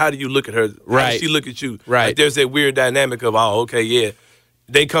 how do you look at her? Right. How does she look at you? Right. Like, there's that weird dynamic of,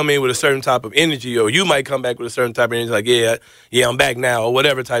 they come in with a certain type of energy, or you might come back with a certain type of energy, like, I'm back now, or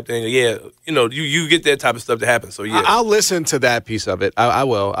whatever type thing. Yeah, you get that type of stuff to happen. So yeah, I'll listen to that piece of it. I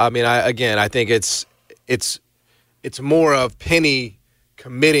will. I mean, I think it's more of Penny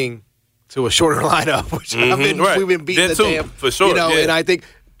committing to a shorter lineup, which we've been beating That the too, damn for sure. And I think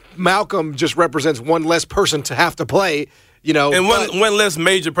Malcolm just represents one less person to have to play. And one less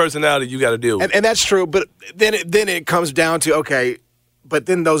major personality you got to deal with. And that's true, but then it comes down to, okay, but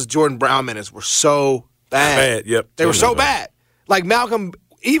then those Jordan Brown minutes were so bad. Yep. They were so bad. Like Malcolm,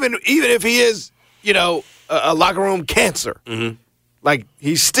 even if he is, a locker room cancer, like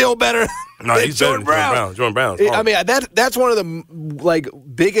he's still better than he's Jordan Brown. Jordan Brown. I mean, that's one of the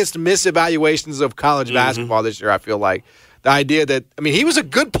biggest misevaluations of college basketball this year, I feel like. The idea that, he was a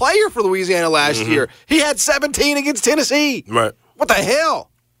good player for Louisiana last year. He had 17 against Tennessee. Right. What the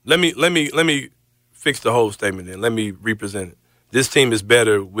hell? Let me fix the whole statement then. Let me represent it. This team is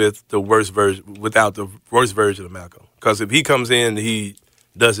better without the worst version of Malcolm. Because if he comes in, he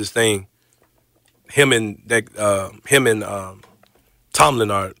does his thing. Him and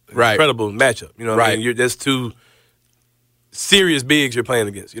Tomlin are an incredible matchup. You know what I mean? There's two serious bigs you're playing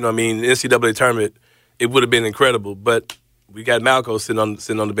against. You know what I mean? The NCAA tournament, it would have been incredible, but we got Malcolm sitting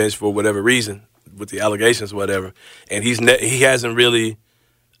on the bench for whatever reason, with the allegations or whatever, and he hasn't really.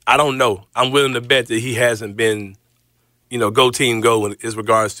 I don't know. I'm willing to bet that he hasn't been, go team go in as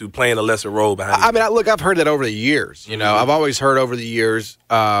regards to playing a lesser role behind. I've heard that over the years. I've always heard over the years,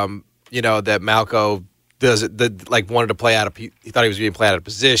 that Malcolm wanted to play out of. He thought he was being played out of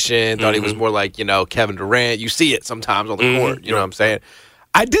position. Thought he was more like Kevin Durant. You see it sometimes on the court. You know what I'm saying?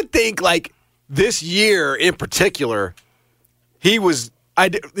 I did think this year in particular, he was.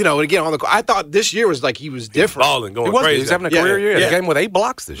 Again on the court, I thought this year was he was different. Balling, going crazy. He was having a career year. He came with 8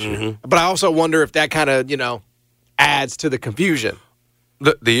 blocks this year. But I also wonder if that kind of adds to the confusion.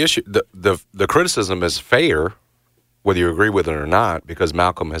 The issue, the criticism is fair, whether you agree with it or not, because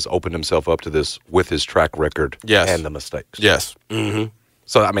Malcolm has opened himself up to this with his track record and the mistakes. Yes. Mm-hmm.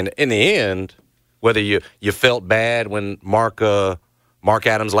 So in the end, whether you felt bad when Mark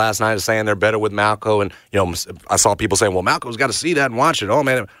Adams last night is saying they're better with Malco, and I saw people saying, "Well, Malco's got to see that and watch it." Oh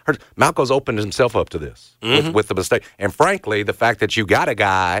man, Malco's opened himself up to this with the mistake, and frankly, the fact that you got a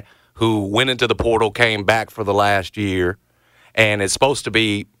guy who went into the portal, came back for the last year, and it's supposed to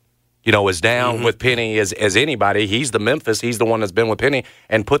be, as down with Penny as anybody. He's the Memphis. He's the one that's been with Penny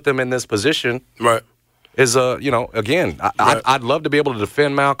and put them in this position. Right. Is again, I'd love to be able to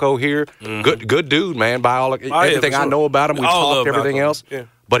defend Malco here. Good dude, man. By everything I know about him, we talked everything else. Yeah.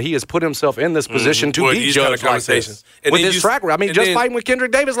 But he has put himself in this position to be judged like this with his track record. Just fighting with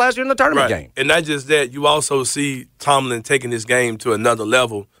Kendrick Davis last year in the tournament game. And not just that, you also see Tomlin taking this game to another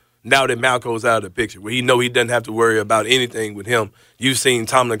level now that Malco's out of the picture, where he doesn't have to worry about anything with him. You've seen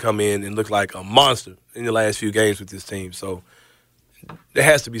Tomlin come in and look like a monster in the last few games with this team. So there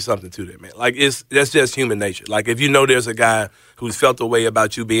has to be something to that, man. That's just human nature. If there's a guy who's felt the way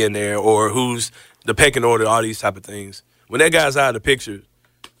about you being there, or who's the pecking order, all these type of things, when that guy's out of the picture,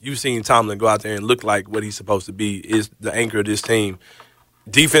 you've seen Tomlin go out there and look like what he's supposed to be, is the anchor of this team,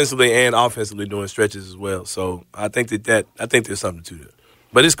 defensively and offensively doing stretches as well. So I think there's something to that.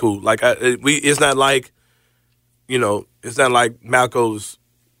 But it's cool. It's not like Malco's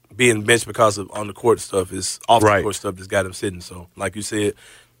being benched because of on the court stuff. It's off the court stuff that's got him sitting. So, like you said,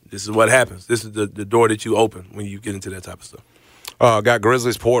 this is what happens. This is the door that you open when you get into that type of stuff. Got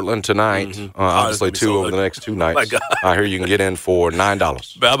Grizzlies Portland tonight. Obviously, 2 over the next 2 nights. My God. I hear you can get in for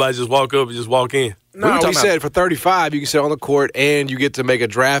 $9. But I might just walk up and just walk in. No, we said for $35 you can sit on the court and you get to make a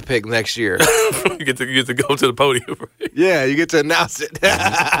draft pick next year. you get to go to the podium. Right? Yeah, you get to announce it.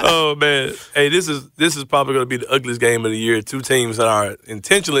 Oh man, hey, this is probably going to be the ugliest game of the year. 2 teams that are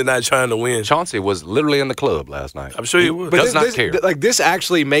intentionally not trying to win. Chauncey was literally in the club last night. I'm sure he was. But does not care. This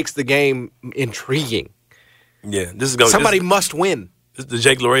actually makes the game intriguing. Yeah, this is going. Somebody must win. This is the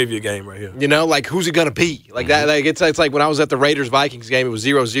Jake LaRavia game right here. Who's it going to be? That. It's like when I was at the Raiders-Vikings game, it was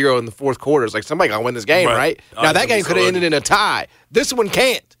 0-0 in the fourth quarter. It's like, somebody going to win this game, right? Now, that game could have ended in a tie. This one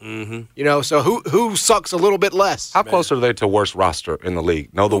can't. Mm-hmm. So who sucks a little bit less? How close are they to worst roster in the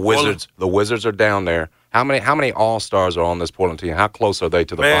league? No, the Wizards. The Wizards are down there. How many All-Stars are on this Portland team? How close are they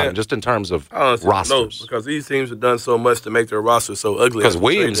to the bottom, just in terms of rosters? No, because these teams have done so much to make their roster so ugly. Because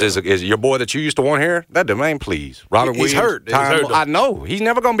Williams is your boy that you used to want here. That domain, please. Robert Williams. He's hurt. I know. He's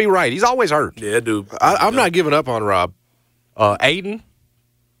never going to be right. He's always hurt. Yeah, dude. I'm not giving up on Rob. Aiden.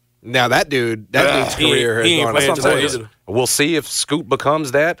 Now, that dude's career has gone. That's what I'm saying. We'll see if Scoot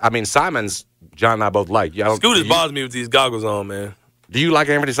becomes that. Simons, John and I both like. Scoot is bothering me with these goggles on, man. Do you like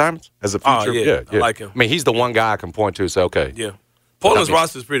Anthony Simons as a future? Yeah, I like him. He's the one guy I can point to and say, okay. Yeah. Portland's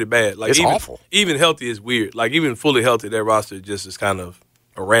roster is pretty bad. It's awful. Even healthy is weird. Even fully healthy, their roster just is kind of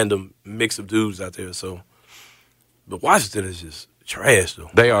a random mix of dudes out there. So, but Washington is just trash, though.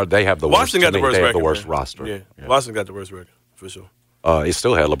 They have the Washington worst. got the worst record. The worst roster. Yeah. Washington got the worst record for sure. He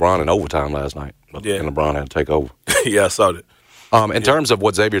still had LeBron in overtime last night. And LeBron had to take over. Yeah, I saw that. In terms of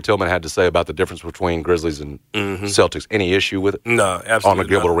what Xavier Tillman had to say about the difference between Grizzlies and Celtics, any issue with it? No, absolutely on the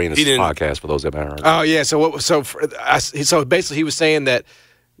Gilbert not. Arenas podcast for those that haven't heard. Oh, yeah. So basically he was saying that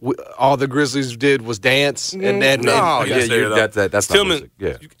all the Grizzlies did was dance. And then that's Tillman.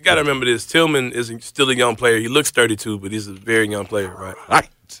 Yeah. You got to remember this. Tillman is still a young player. He looks 32, but he's a very young player, right?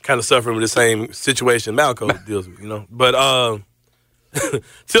 Kind of suffering with the same situation Malco deals with, But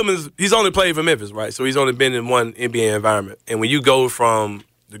he's only played for Memphis, right? So he's only been in one NBA environment. And when you go from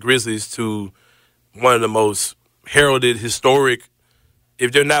the Grizzlies to one of the most heralded, historic,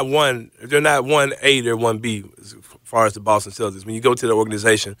 if they're not 1A, they're 1B as far as the Boston Celtics. When you go to the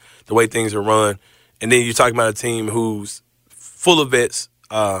organization, the way things are run, and then you're talking about a team who's full of vets,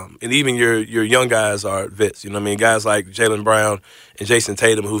 and even your young guys are vets. You know what I mean? Guys like Jaylen Brown and Jason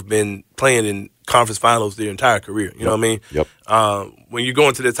Tatum who've been playing in conference finals their entire career. You know what I mean? Yep. When you go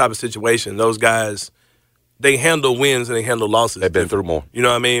into that type of situation, those guys, they handle wins and they handle losses. They've been through more. You know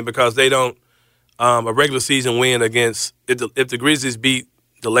what I mean? Because they don't a regular season win against if the Grizzlies beat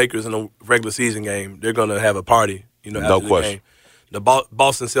the Lakers in a regular season game, they're going to have a party. After no question. The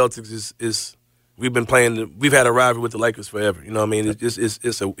Boston Celtics is we've been playing. We've had a rivalry with the Lakers forever. You know what I mean?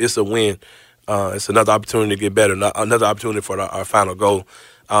 It's a win. It's another opportunity to get better. Another opportunity for our final goal.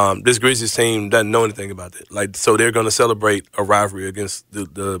 This Grizzlies team doesn't know anything about that. So they're going to celebrate a rivalry against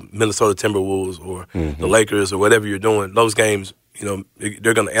the Minnesota Timberwolves or the Lakers or whatever you're doing. Those games,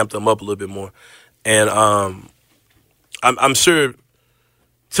 they're going to amp them up a little bit more. And I'm sure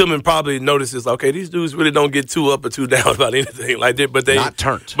Tillman probably notices, okay, these dudes really don't get too up or too down about anything like that. But not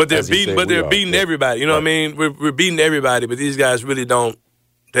turned. But they're beating everybody. You know what I mean? We're beating everybody, but these guys really don't.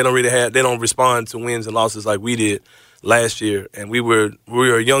 They don't respond to wins and losses like we did last year. And we were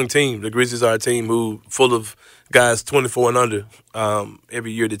a young team. The Grizzlies are a team who full of guys 24 and under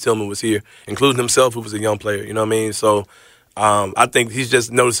every year that Tillman was here, including himself, who was a young player. You know what I mean? So I think he's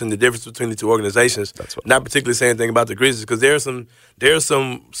just noticing the difference between the two organizations. Not particularly saying anything about the Grizzlies because there's some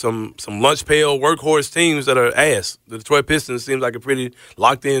lunch pail workhorse teams that are ass. The Detroit Pistons seems like a pretty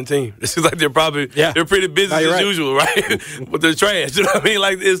locked in team. It seems like they're pretty business as usual, right? But they're trash. You know what I mean?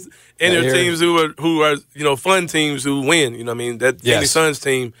 Like this, and they're teams who are fun teams who win. You know what I mean? That Phoenix Suns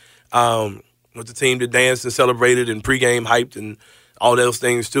team was the team that danced and celebrated and pregame hyped and all those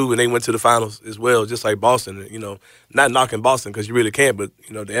things too, and they went to the finals as well, just like Boston. Not knocking Boston because you really can't, but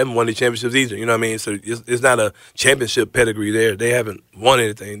they haven't won the championships either. You know what I mean? So it's not a championship pedigree there. They haven't won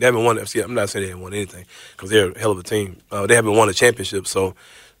anything. They haven't won. See, I'm not saying they haven't won anything because they're a hell of a team. They haven't won a championship, so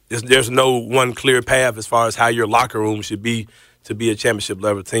there's no one clear path as far as how your locker room should be to be a championship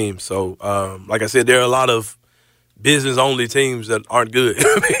level team. So, like I said, there are a lot of business only teams that aren't good.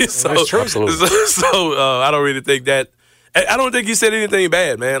 So, that's true. Absolutely. So I don't really think that. I don't think he said anything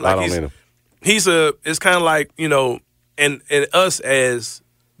bad, man. Like I don't either. It's kind of like, and us as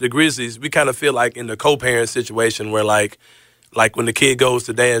the Grizzlies, we kind of feel like in the co-parent situation where like when the kid goes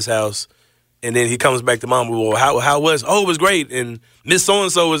to dad's house and then he comes back to mom, well, how was? Oh, it was great. And Miss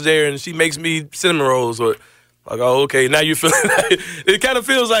So-and-so was there and she makes me cinnamon rolls or like, oh, okay, now you're feeling it kind of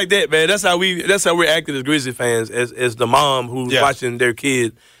feels like that, man. That's how we're acting as Grizzly fans, as the mom who's watching their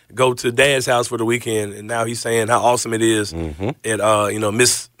kid go to dad's house for the weekend, and now he's saying how awesome it is at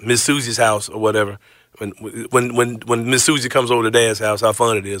Miss Susie's house or whatever. When Miss Susie comes over to dad's house, how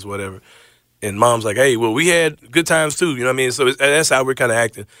fun it is, whatever. And mom's like, hey, well, we had good times too. You know what I mean? So that's how we're kind of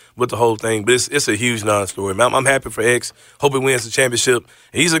acting with the whole thing. But it's a huge non-story. I'm happy for X. Hope he wins the championship.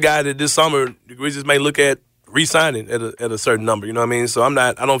 And he's a guy that this summer the Grizzlies may look at re-signing at a certain number. You know what I mean? So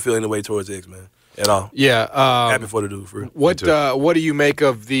I don't feel any way towards X, man. At all. Yeah. Happy for the dude. For what do you make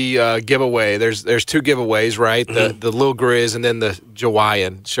of the giveaway? There's two giveaways, right? The Lil Grizz and then the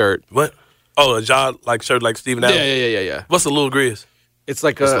Jawaiian shirt. What? Oh, a jaw like shirt like Steven Adams? Yeah. What's a Lil Grizz? It's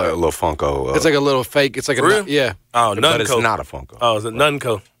like a little Funko. It's like a little fake. It's like a real? Yeah. Oh, Nunco. But it's not a Funko. Oh, it's a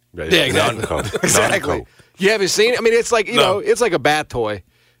Nunco. Yeah, exactly. Nunco. Exactly. Nunco. You haven't seen it? I mean, it's like it's like a bat toy.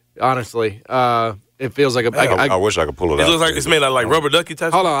 Honestly, it feels like a. I wish I could pull it out. It looks like it's made out of like rubber ducky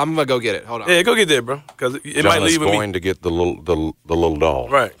type. Hold on, I'm gonna go get it. Hold on. Yeah, go get that, bro. Because it John might leave with me. going to get the little doll.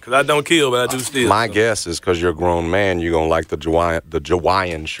 Right, because I don't kill, but I do steal. My guess is because you're a grown man, you're gonna like the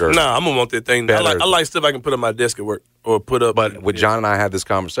Jawaiian shirt. Nah, I'm gonna want that thing. I like stuff I can put on my desk at work or put up. But with John and I had this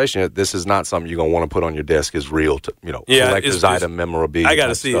conversation, this is not something you're gonna want to put on your desk. Is real, collector's item memorabilia. I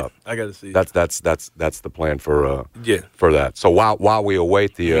gotta see stuff. it. I gotta see it. That's the plan for that. So while we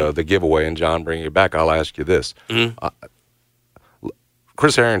await the giveaway and John bringing it back, I'll ask you this.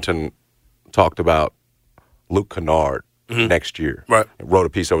 Chris Harrington talked about Luke Kennard next year. Right. Wrote a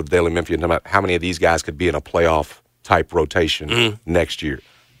piece over the Daily Memphian about how many of these guys could be in a playoff type rotation next year.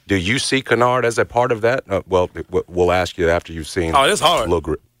 Do you see Kennard as a part of that? We'll ask you after you've seen. Oh, it's hard.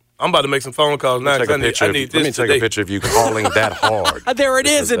 I'm about to make some phone calls now. Let me take a picture of you calling that hard. There it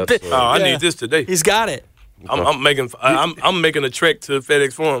is. I need this today. He's got it. I'm making a trek to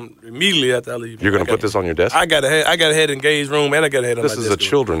FedEx Forum immediately after I leave. You're going to put this on your desk? I got to head in Gage's room, and I got to head on my desk. This is a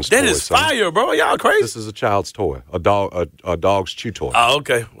children's toy. That is fire, bro. Y'all crazy. This is a child's toy, a dog's chew toy. Oh,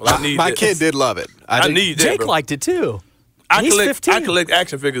 okay. Well, I need my kid did love it. I need that, Jake bro. liked it too. He's 15. I collect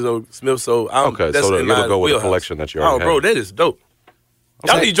action figures on Smith, so okay. That's So you're gonna go with wheelhouse. a collection that you already have. Oh, bro, that is dope.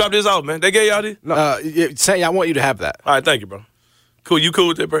 Y'all need to drop this off, man. They gave y'all this? No. Say I want you to have that. All right, thank you, bro. Cool. You cool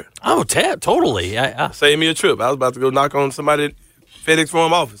with that, bro? Oh, totally. Save me a trip. I was about to go knock on somebody at FedEx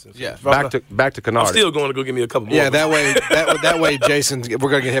Forum office. Yeah. Back to Kennard. I'm still going to go get me a couple more. Yeah, that way, Jason, we're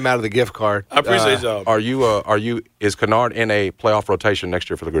going to get him out of the gift card. I appreciate y'all. Is Kennard in a playoff rotation next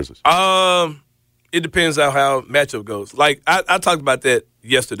year for the Grizzlies? It depends on how matchup goes. Like, I talked about that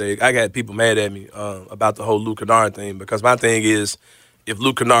yesterday. I got people mad at me about the whole Luke Kennard thing because my thing is if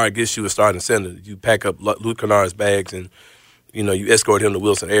Luke Kennard gets you a starting center, you pack up Luke Kennard's bags and, you escort him to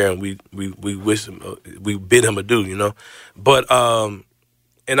Wilson Air and we wish him, we bid him adieu, But,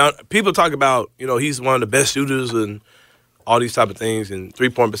 people talk about, he's one of the best shooters and all these type of things and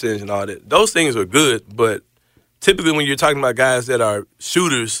three-point percentage and all that. Those things are good, but typically when you're talking about guys that are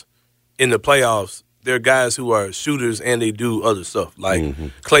shooters in the playoffs, they're guys who are shooters and they do other stuff. Like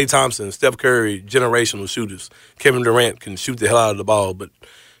Klay Thompson, Steph Curry, generational shooters. Kevin Durant can shoot the hell out of the ball, but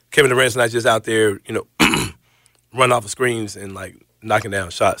Kevin Durant's not just out there, run off of screens and, knocking down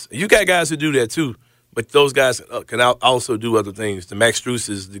shots. You got guys who do that too, but those guys can also do other things. The Max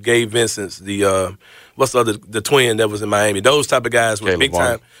Struces, the Gabe Vincents, the the twin that was in Miami. Those type of guys were big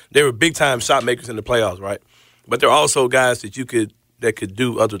time. They were big time shot makers in the playoffs, right? But they're also guys that that could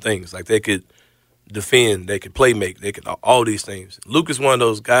do other things. Like they could defend, they could play make, they could all these things. Luke is one of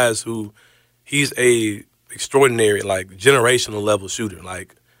those guys who he's a extraordinary, generational level shooter.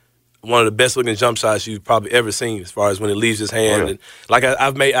 One of the best looking jump shots you've probably ever seen as far as when it leaves his hand. And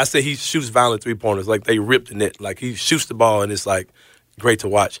I say he shoots violent 3-pointers. They rip the net. He shoots the ball and it's great to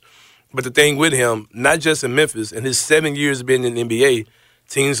watch. But the thing with him, not just in Memphis, in his 7 years of being in the NBA,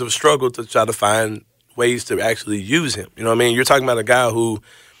 teams have struggled to try to find ways to actually use him. You know what I mean? You're talking about a guy who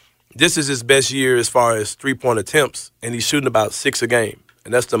this is his best year as far as 3-point attempts, and he's shooting about 6 a game.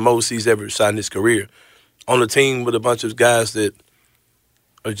 And that's the most he's ever shot in his career. On a team with a bunch of guys that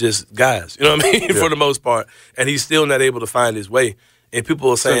are just guys, you know what I mean, for the most part. And he's still not able to find his way. And people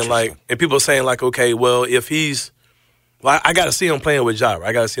are saying okay, well, if he's I got to see him playing with Ja. Right?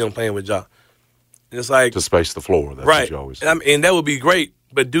 I got to see him playing with Ja. And it's to space the floor. That's right. What you always say. And that would be great.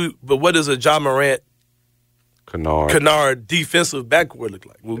 But what does a Ja Morant Kennard defensive backcourt look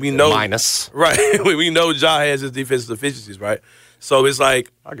like? Well, we know minus. Right. We know Ja has his defensive deficiencies, right? So it's I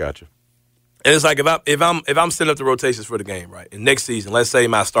got you. And it's if I'm setting up the rotations for the game, right? And next season, let's say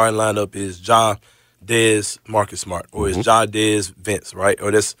my starting lineup is Ja, Dez, Marcus Smart, or is Ja, Dez, Vince, right?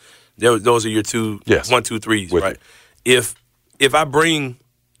 Or those are your 1, 2, 3s, right? If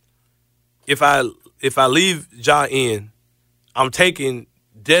I leave Ja in, I'm taking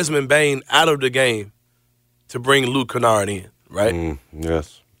Desmond Bane out of the game to bring Luke Kennard in, right?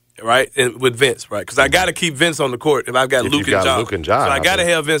 Yes. Right, and with Vince, right? Because I got to keep Vince on the court if I've got Luke and Ja. So I got to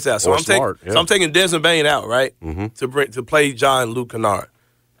have Vince out. So I'm taking Desmond Bane out, right? To play Ja and Luke Kennard.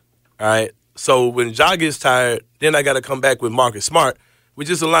 All right. So when Ja gets tired, then I got to come back with Marcus Smart, which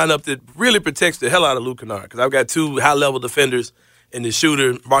is a lineup that really protects the hell out of Luke Kennard. Because I've got 2 high-level defenders and the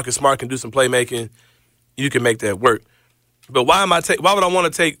shooter. Marcus Smart can do some playmaking. You can make that work. But why would I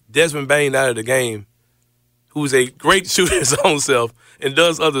want to take Desmond Bane out of the game, who's a great shooter his own self and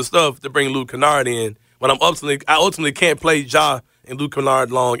does other stuff, to bring Luke Kennard in when I ultimately can't play Ja and Luke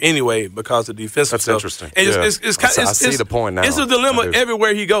Kennard long anyway because of defensive stuff. That's interesting. And I see the point now. It's a dilemma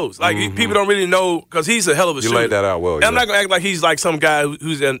everywhere he goes. People don't really know because he's a hell of a shooter. You laid that out well. And I'm not going to act like he's like some guy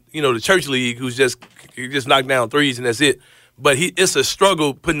who's in the church league who's just knock down threes and that's it. But it's a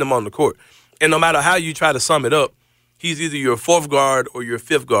struggle putting him on the court. And no matter how you try to sum it up, he's either your 4th guard or your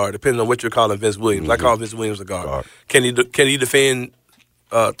 5th guard, depending on what you're calling Vince Williams. I call Vince Williams a guard. Can he defend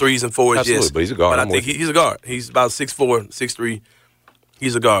 3s and 4s? Absolutely, yes. but he's a guard. But I think he's a guard. He's about 6'4", 6'3".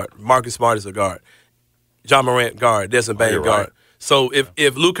 He's a guard. Marcus Smart is a guard. Ja Morant, guard. Desmond Bane, guard. Right. So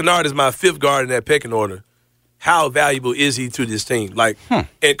if Luke Kennard is my 5th guard in that pecking order, how valuable is he to this team?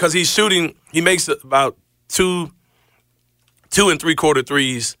 Because he's shooting, he makes about 2 3/4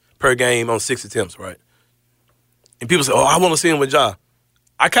 threes per game on 6 attempts, right? And people say, I want to see him with Ja.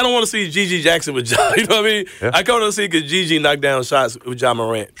 I kind of want to see Gigi Jackson with Ja. You know what I mean? Yeah. I kind of want to see could Gigi knock down shots with Ja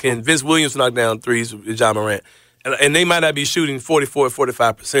Morant. Can Vince Williams knock down threes with Ja Morant? and they might not be shooting 44,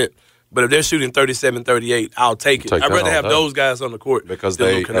 45%. But if they're shooting 37, 38, I'll take it. I'd rather have those guys on the court. Because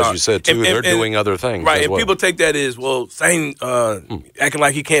they, as you said, too, they're doing other things. Right, and people take that as, well, Sain acting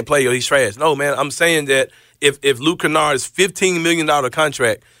like he can't play or he's trash. No, man, I'm saying that if Luke Kennard's $15 million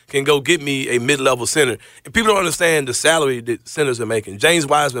contract can go get me a mid-level center, and people don't understand the salary that centers are making. James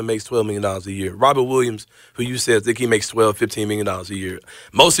Wiseman makes $12 million a year. Robert Williams, who you said, I think he makes $12, $15 million a year.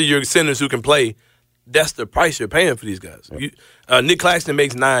 Most of your centers who can play, that's the price you're paying for these guys. Nick Claxton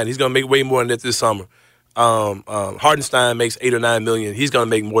makes $9 million. He's going to make way more than that this summer. Hardenstein makes $8 or $9 million. He's going to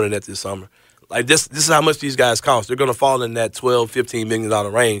make more than that this summer. Like this is how much these guys cost. They're going to fall in that $12, $15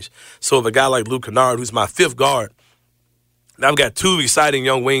 million range. So if a guy like Luke Kennard, who's my fifth guard, and I've got two exciting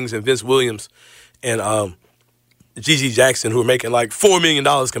young wings in Vince Williams and Gigi Jackson, who are making like $4 million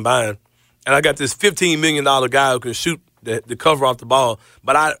combined, and I got this $15 million guy who can shoot the cover off the ball.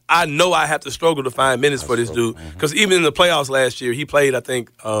 But I know I have to struggle to find minutes for this dude. Because even in the playoffs last year, he played, I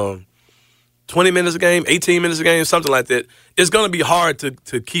think, 20 minutes a game, 18 minutes a game, something like that. It's going to be hard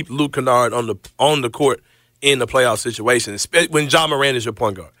to keep Luke Kennard on the court in the playoff situation, when John Morant is your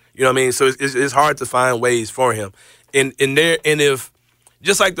point guard. You know what I mean? So it's hard to find ways for him. And if,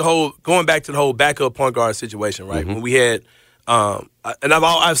 just like going back to the whole backup point guard situation, right? When we had and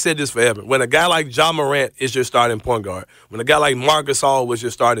I've said this forever. When a guy like John Morant is your starting point guard, when a guy like Marc Gasol was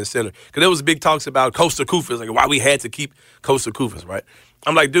your starting center, because there was big talks about Kosta Koufas, like why we had to keep Kosta Koufas, right?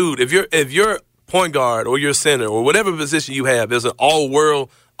 I'm like, dude, if you're point guard or your center or whatever position you have is an all-world,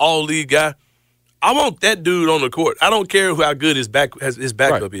 all-league guy, I want that dude on the court. I don't care how good his backup is.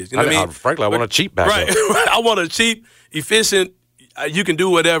 You know what I mean? Frankly, I want a cheap backup. Right. I want a cheap, efficient. You can do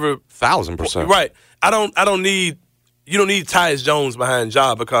whatever. 1,000%. Right. You don't need Tyus Jones behind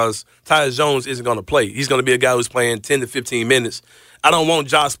Ja, because Tyus Jones isn't going to play. He's going to be a guy who's playing 10 to 15 minutes. I don't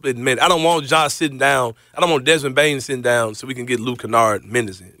want Ja splitting minutes. I don't want Ja sitting down. I don't want Desmond Bain sitting down so we can get Luke Kennard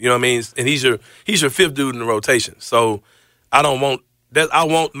minutes in. You know what I mean? And he's your fifth dude in the rotation. So I don't want that. I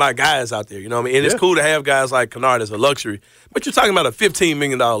want my guys out there. You know what I mean? And it's cool to have guys like Kennard as a luxury. But you're talking about a $15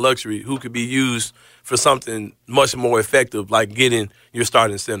 million luxury who could be used for something much more effective, like getting your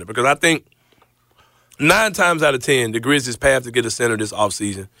starting center. Because I think 9 times out of 10, the Grizzlies' path to get a center this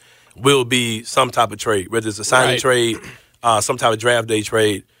offseason will be some type of trade, whether it's a signing trade, some type of draft day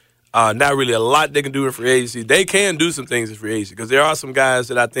trade. Not really a lot they can do in free agency. They can do some things in free agency, because there are some guys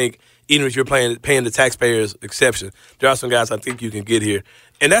that I think, even if you're paying the taxpayers exception, there are some guys I think you can get here.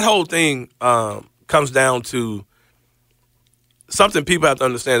 And that whole thing comes down to something people have to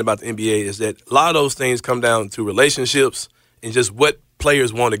understand about the NBA, is that a lot of those things come down to relationships and just what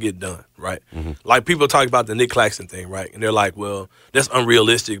players want to get done, right? Like people talk about the Nick Claxton thing, right? And they're like, well, that's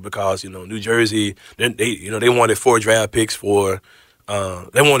unrealistic because, New Jersey, they wanted 4 draft picks for,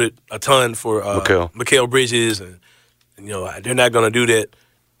 they wanted a ton for Mikal Bridges, and they're not going to do that.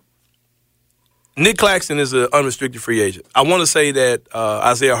 Nick Claxton is an unrestricted free agent. I want to say that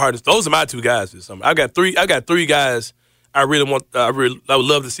Isaiah Hardenstein, those are my 2 guys this summer. I got 3 guys I would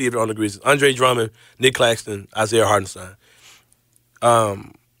love to see if they're on the Grizzlies. Andre Drummond, Nick Claxton, Isaiah Hardenstein.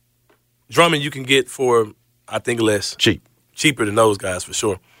 Drummond you can get for, I think, less. Cheaper than those guys for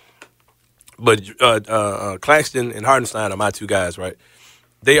sure. But Claxton and Hardenstein are my 2 guys, right?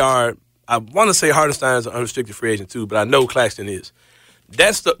 They are, I want to say Hardenstein is an unrestricted free agent too, but I know Claxton is.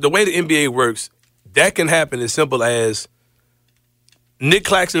 That's the way the NBA works. That can happen as simple as Nick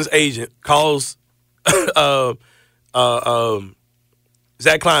Claxton's agent calls Zach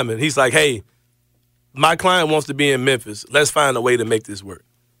Kleiman. He's like, hey, my client wants to be in Memphis. Let's find a way to make this work.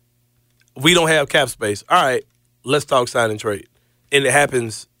 We don't have cap space. All right, let's talk sign and trade. And it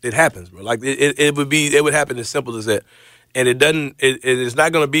happens, bro. Like it would happen as simple as that. And it's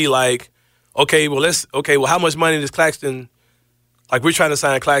not going to be like, well, how much money does Claxton, like we're trying to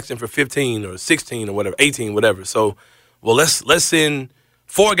sign Claxton for 15 or 16 or whatever, 18, whatever. So, well, let's send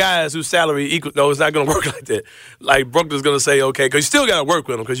 4 guys whose salary equal. No, it's not going to work like that. Like Brooklyn's going to say, okay, because you still got to work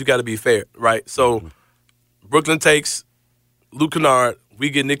with them because you got to be fair, right? So Brooklyn takes Luke Kennard. We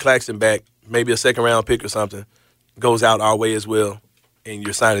get Nick Claxton back, maybe a second-round pick or something, goes out our way as well, and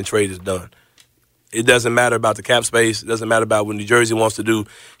your sign and trade is done. It doesn't matter about the cap space. It doesn't matter about what New Jersey wants to do.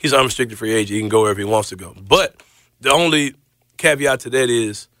 He's an unrestricted free agent. He can go wherever he wants to go. But the only caveat to that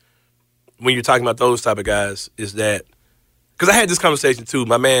is, when you're talking about those type of guys, is that, because I had this conversation too.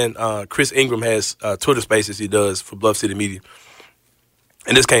 My man Chris Ingram has Twitter Spaces he does for Bluff City Media,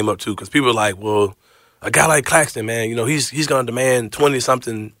 and this came up too because people are like, "Well, a guy like Claxton, man, he's going to demand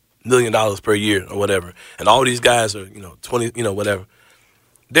 $20-something million per year or whatever, and all these guys are 20, whatever."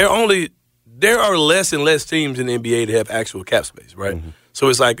 There are less and less teams in the NBA that have actual cap space, right? So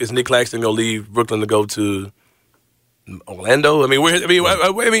it's like, is Nick Claxton going to leave Brooklyn to go to Orlando. I mean,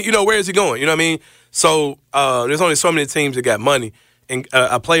 where is he going? You know what I mean? So there's only so many teams that got money, and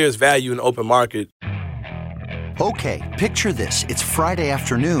a player's value in the open market. Okay, picture this. It's Friday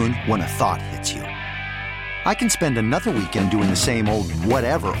afternoon when a thought hits you. I can spend another weekend doing the same old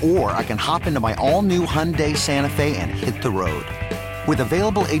whatever, or I can hop into my all-new Hyundai Santa Fe and hit the road. With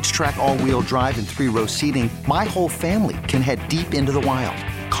available H-Track all-wheel drive and 3-row seating, my whole family can head deep into the wild.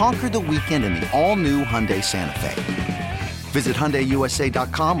 Conquer the weekend in the all-new Hyundai Santa Fe. Visit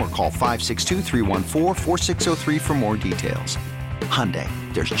HyundaiUSA.com or call 562-314-4603 for more details. Hyundai,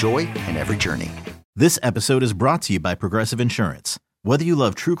 there's joy in every journey. This episode is brought to you by Progressive Insurance. Whether you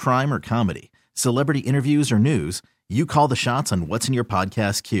love true crime or comedy, celebrity interviews or news, you call the shots on what's in your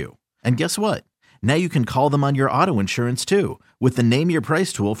podcast queue. And guess what? Now you can call them on your auto insurance too with the Name Your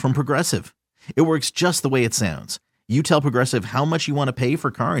Price tool from Progressive. It works just the way it sounds. You tell Progressive how much you want to pay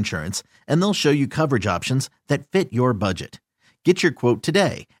for car insurance, and they'll show you coverage options that fit your budget. Get your quote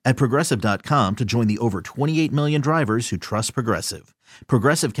today at Progressive.com to join the over 28 million drivers who trust Progressive.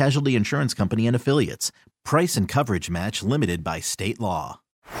 Progressive Casualty Insurance Company and Affiliates. Price and coverage match limited by state law.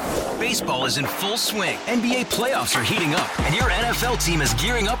 Baseball is in full swing. NBA playoffs are heating up, and your NFL team is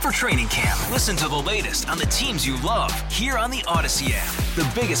gearing up for training camp. Listen to the latest on the teams you love here on the Odyssey app.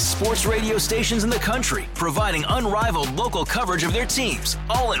 The biggest sports radio stations in the country, providing unrivaled local coverage of their teams,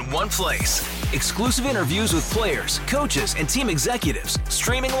 all in one place. Exclusive interviews with players, coaches, and team executives,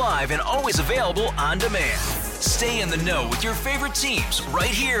 streaming live and always available on demand. Stay in the know with your favorite teams right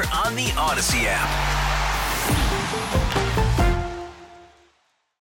here on the Odyssey app.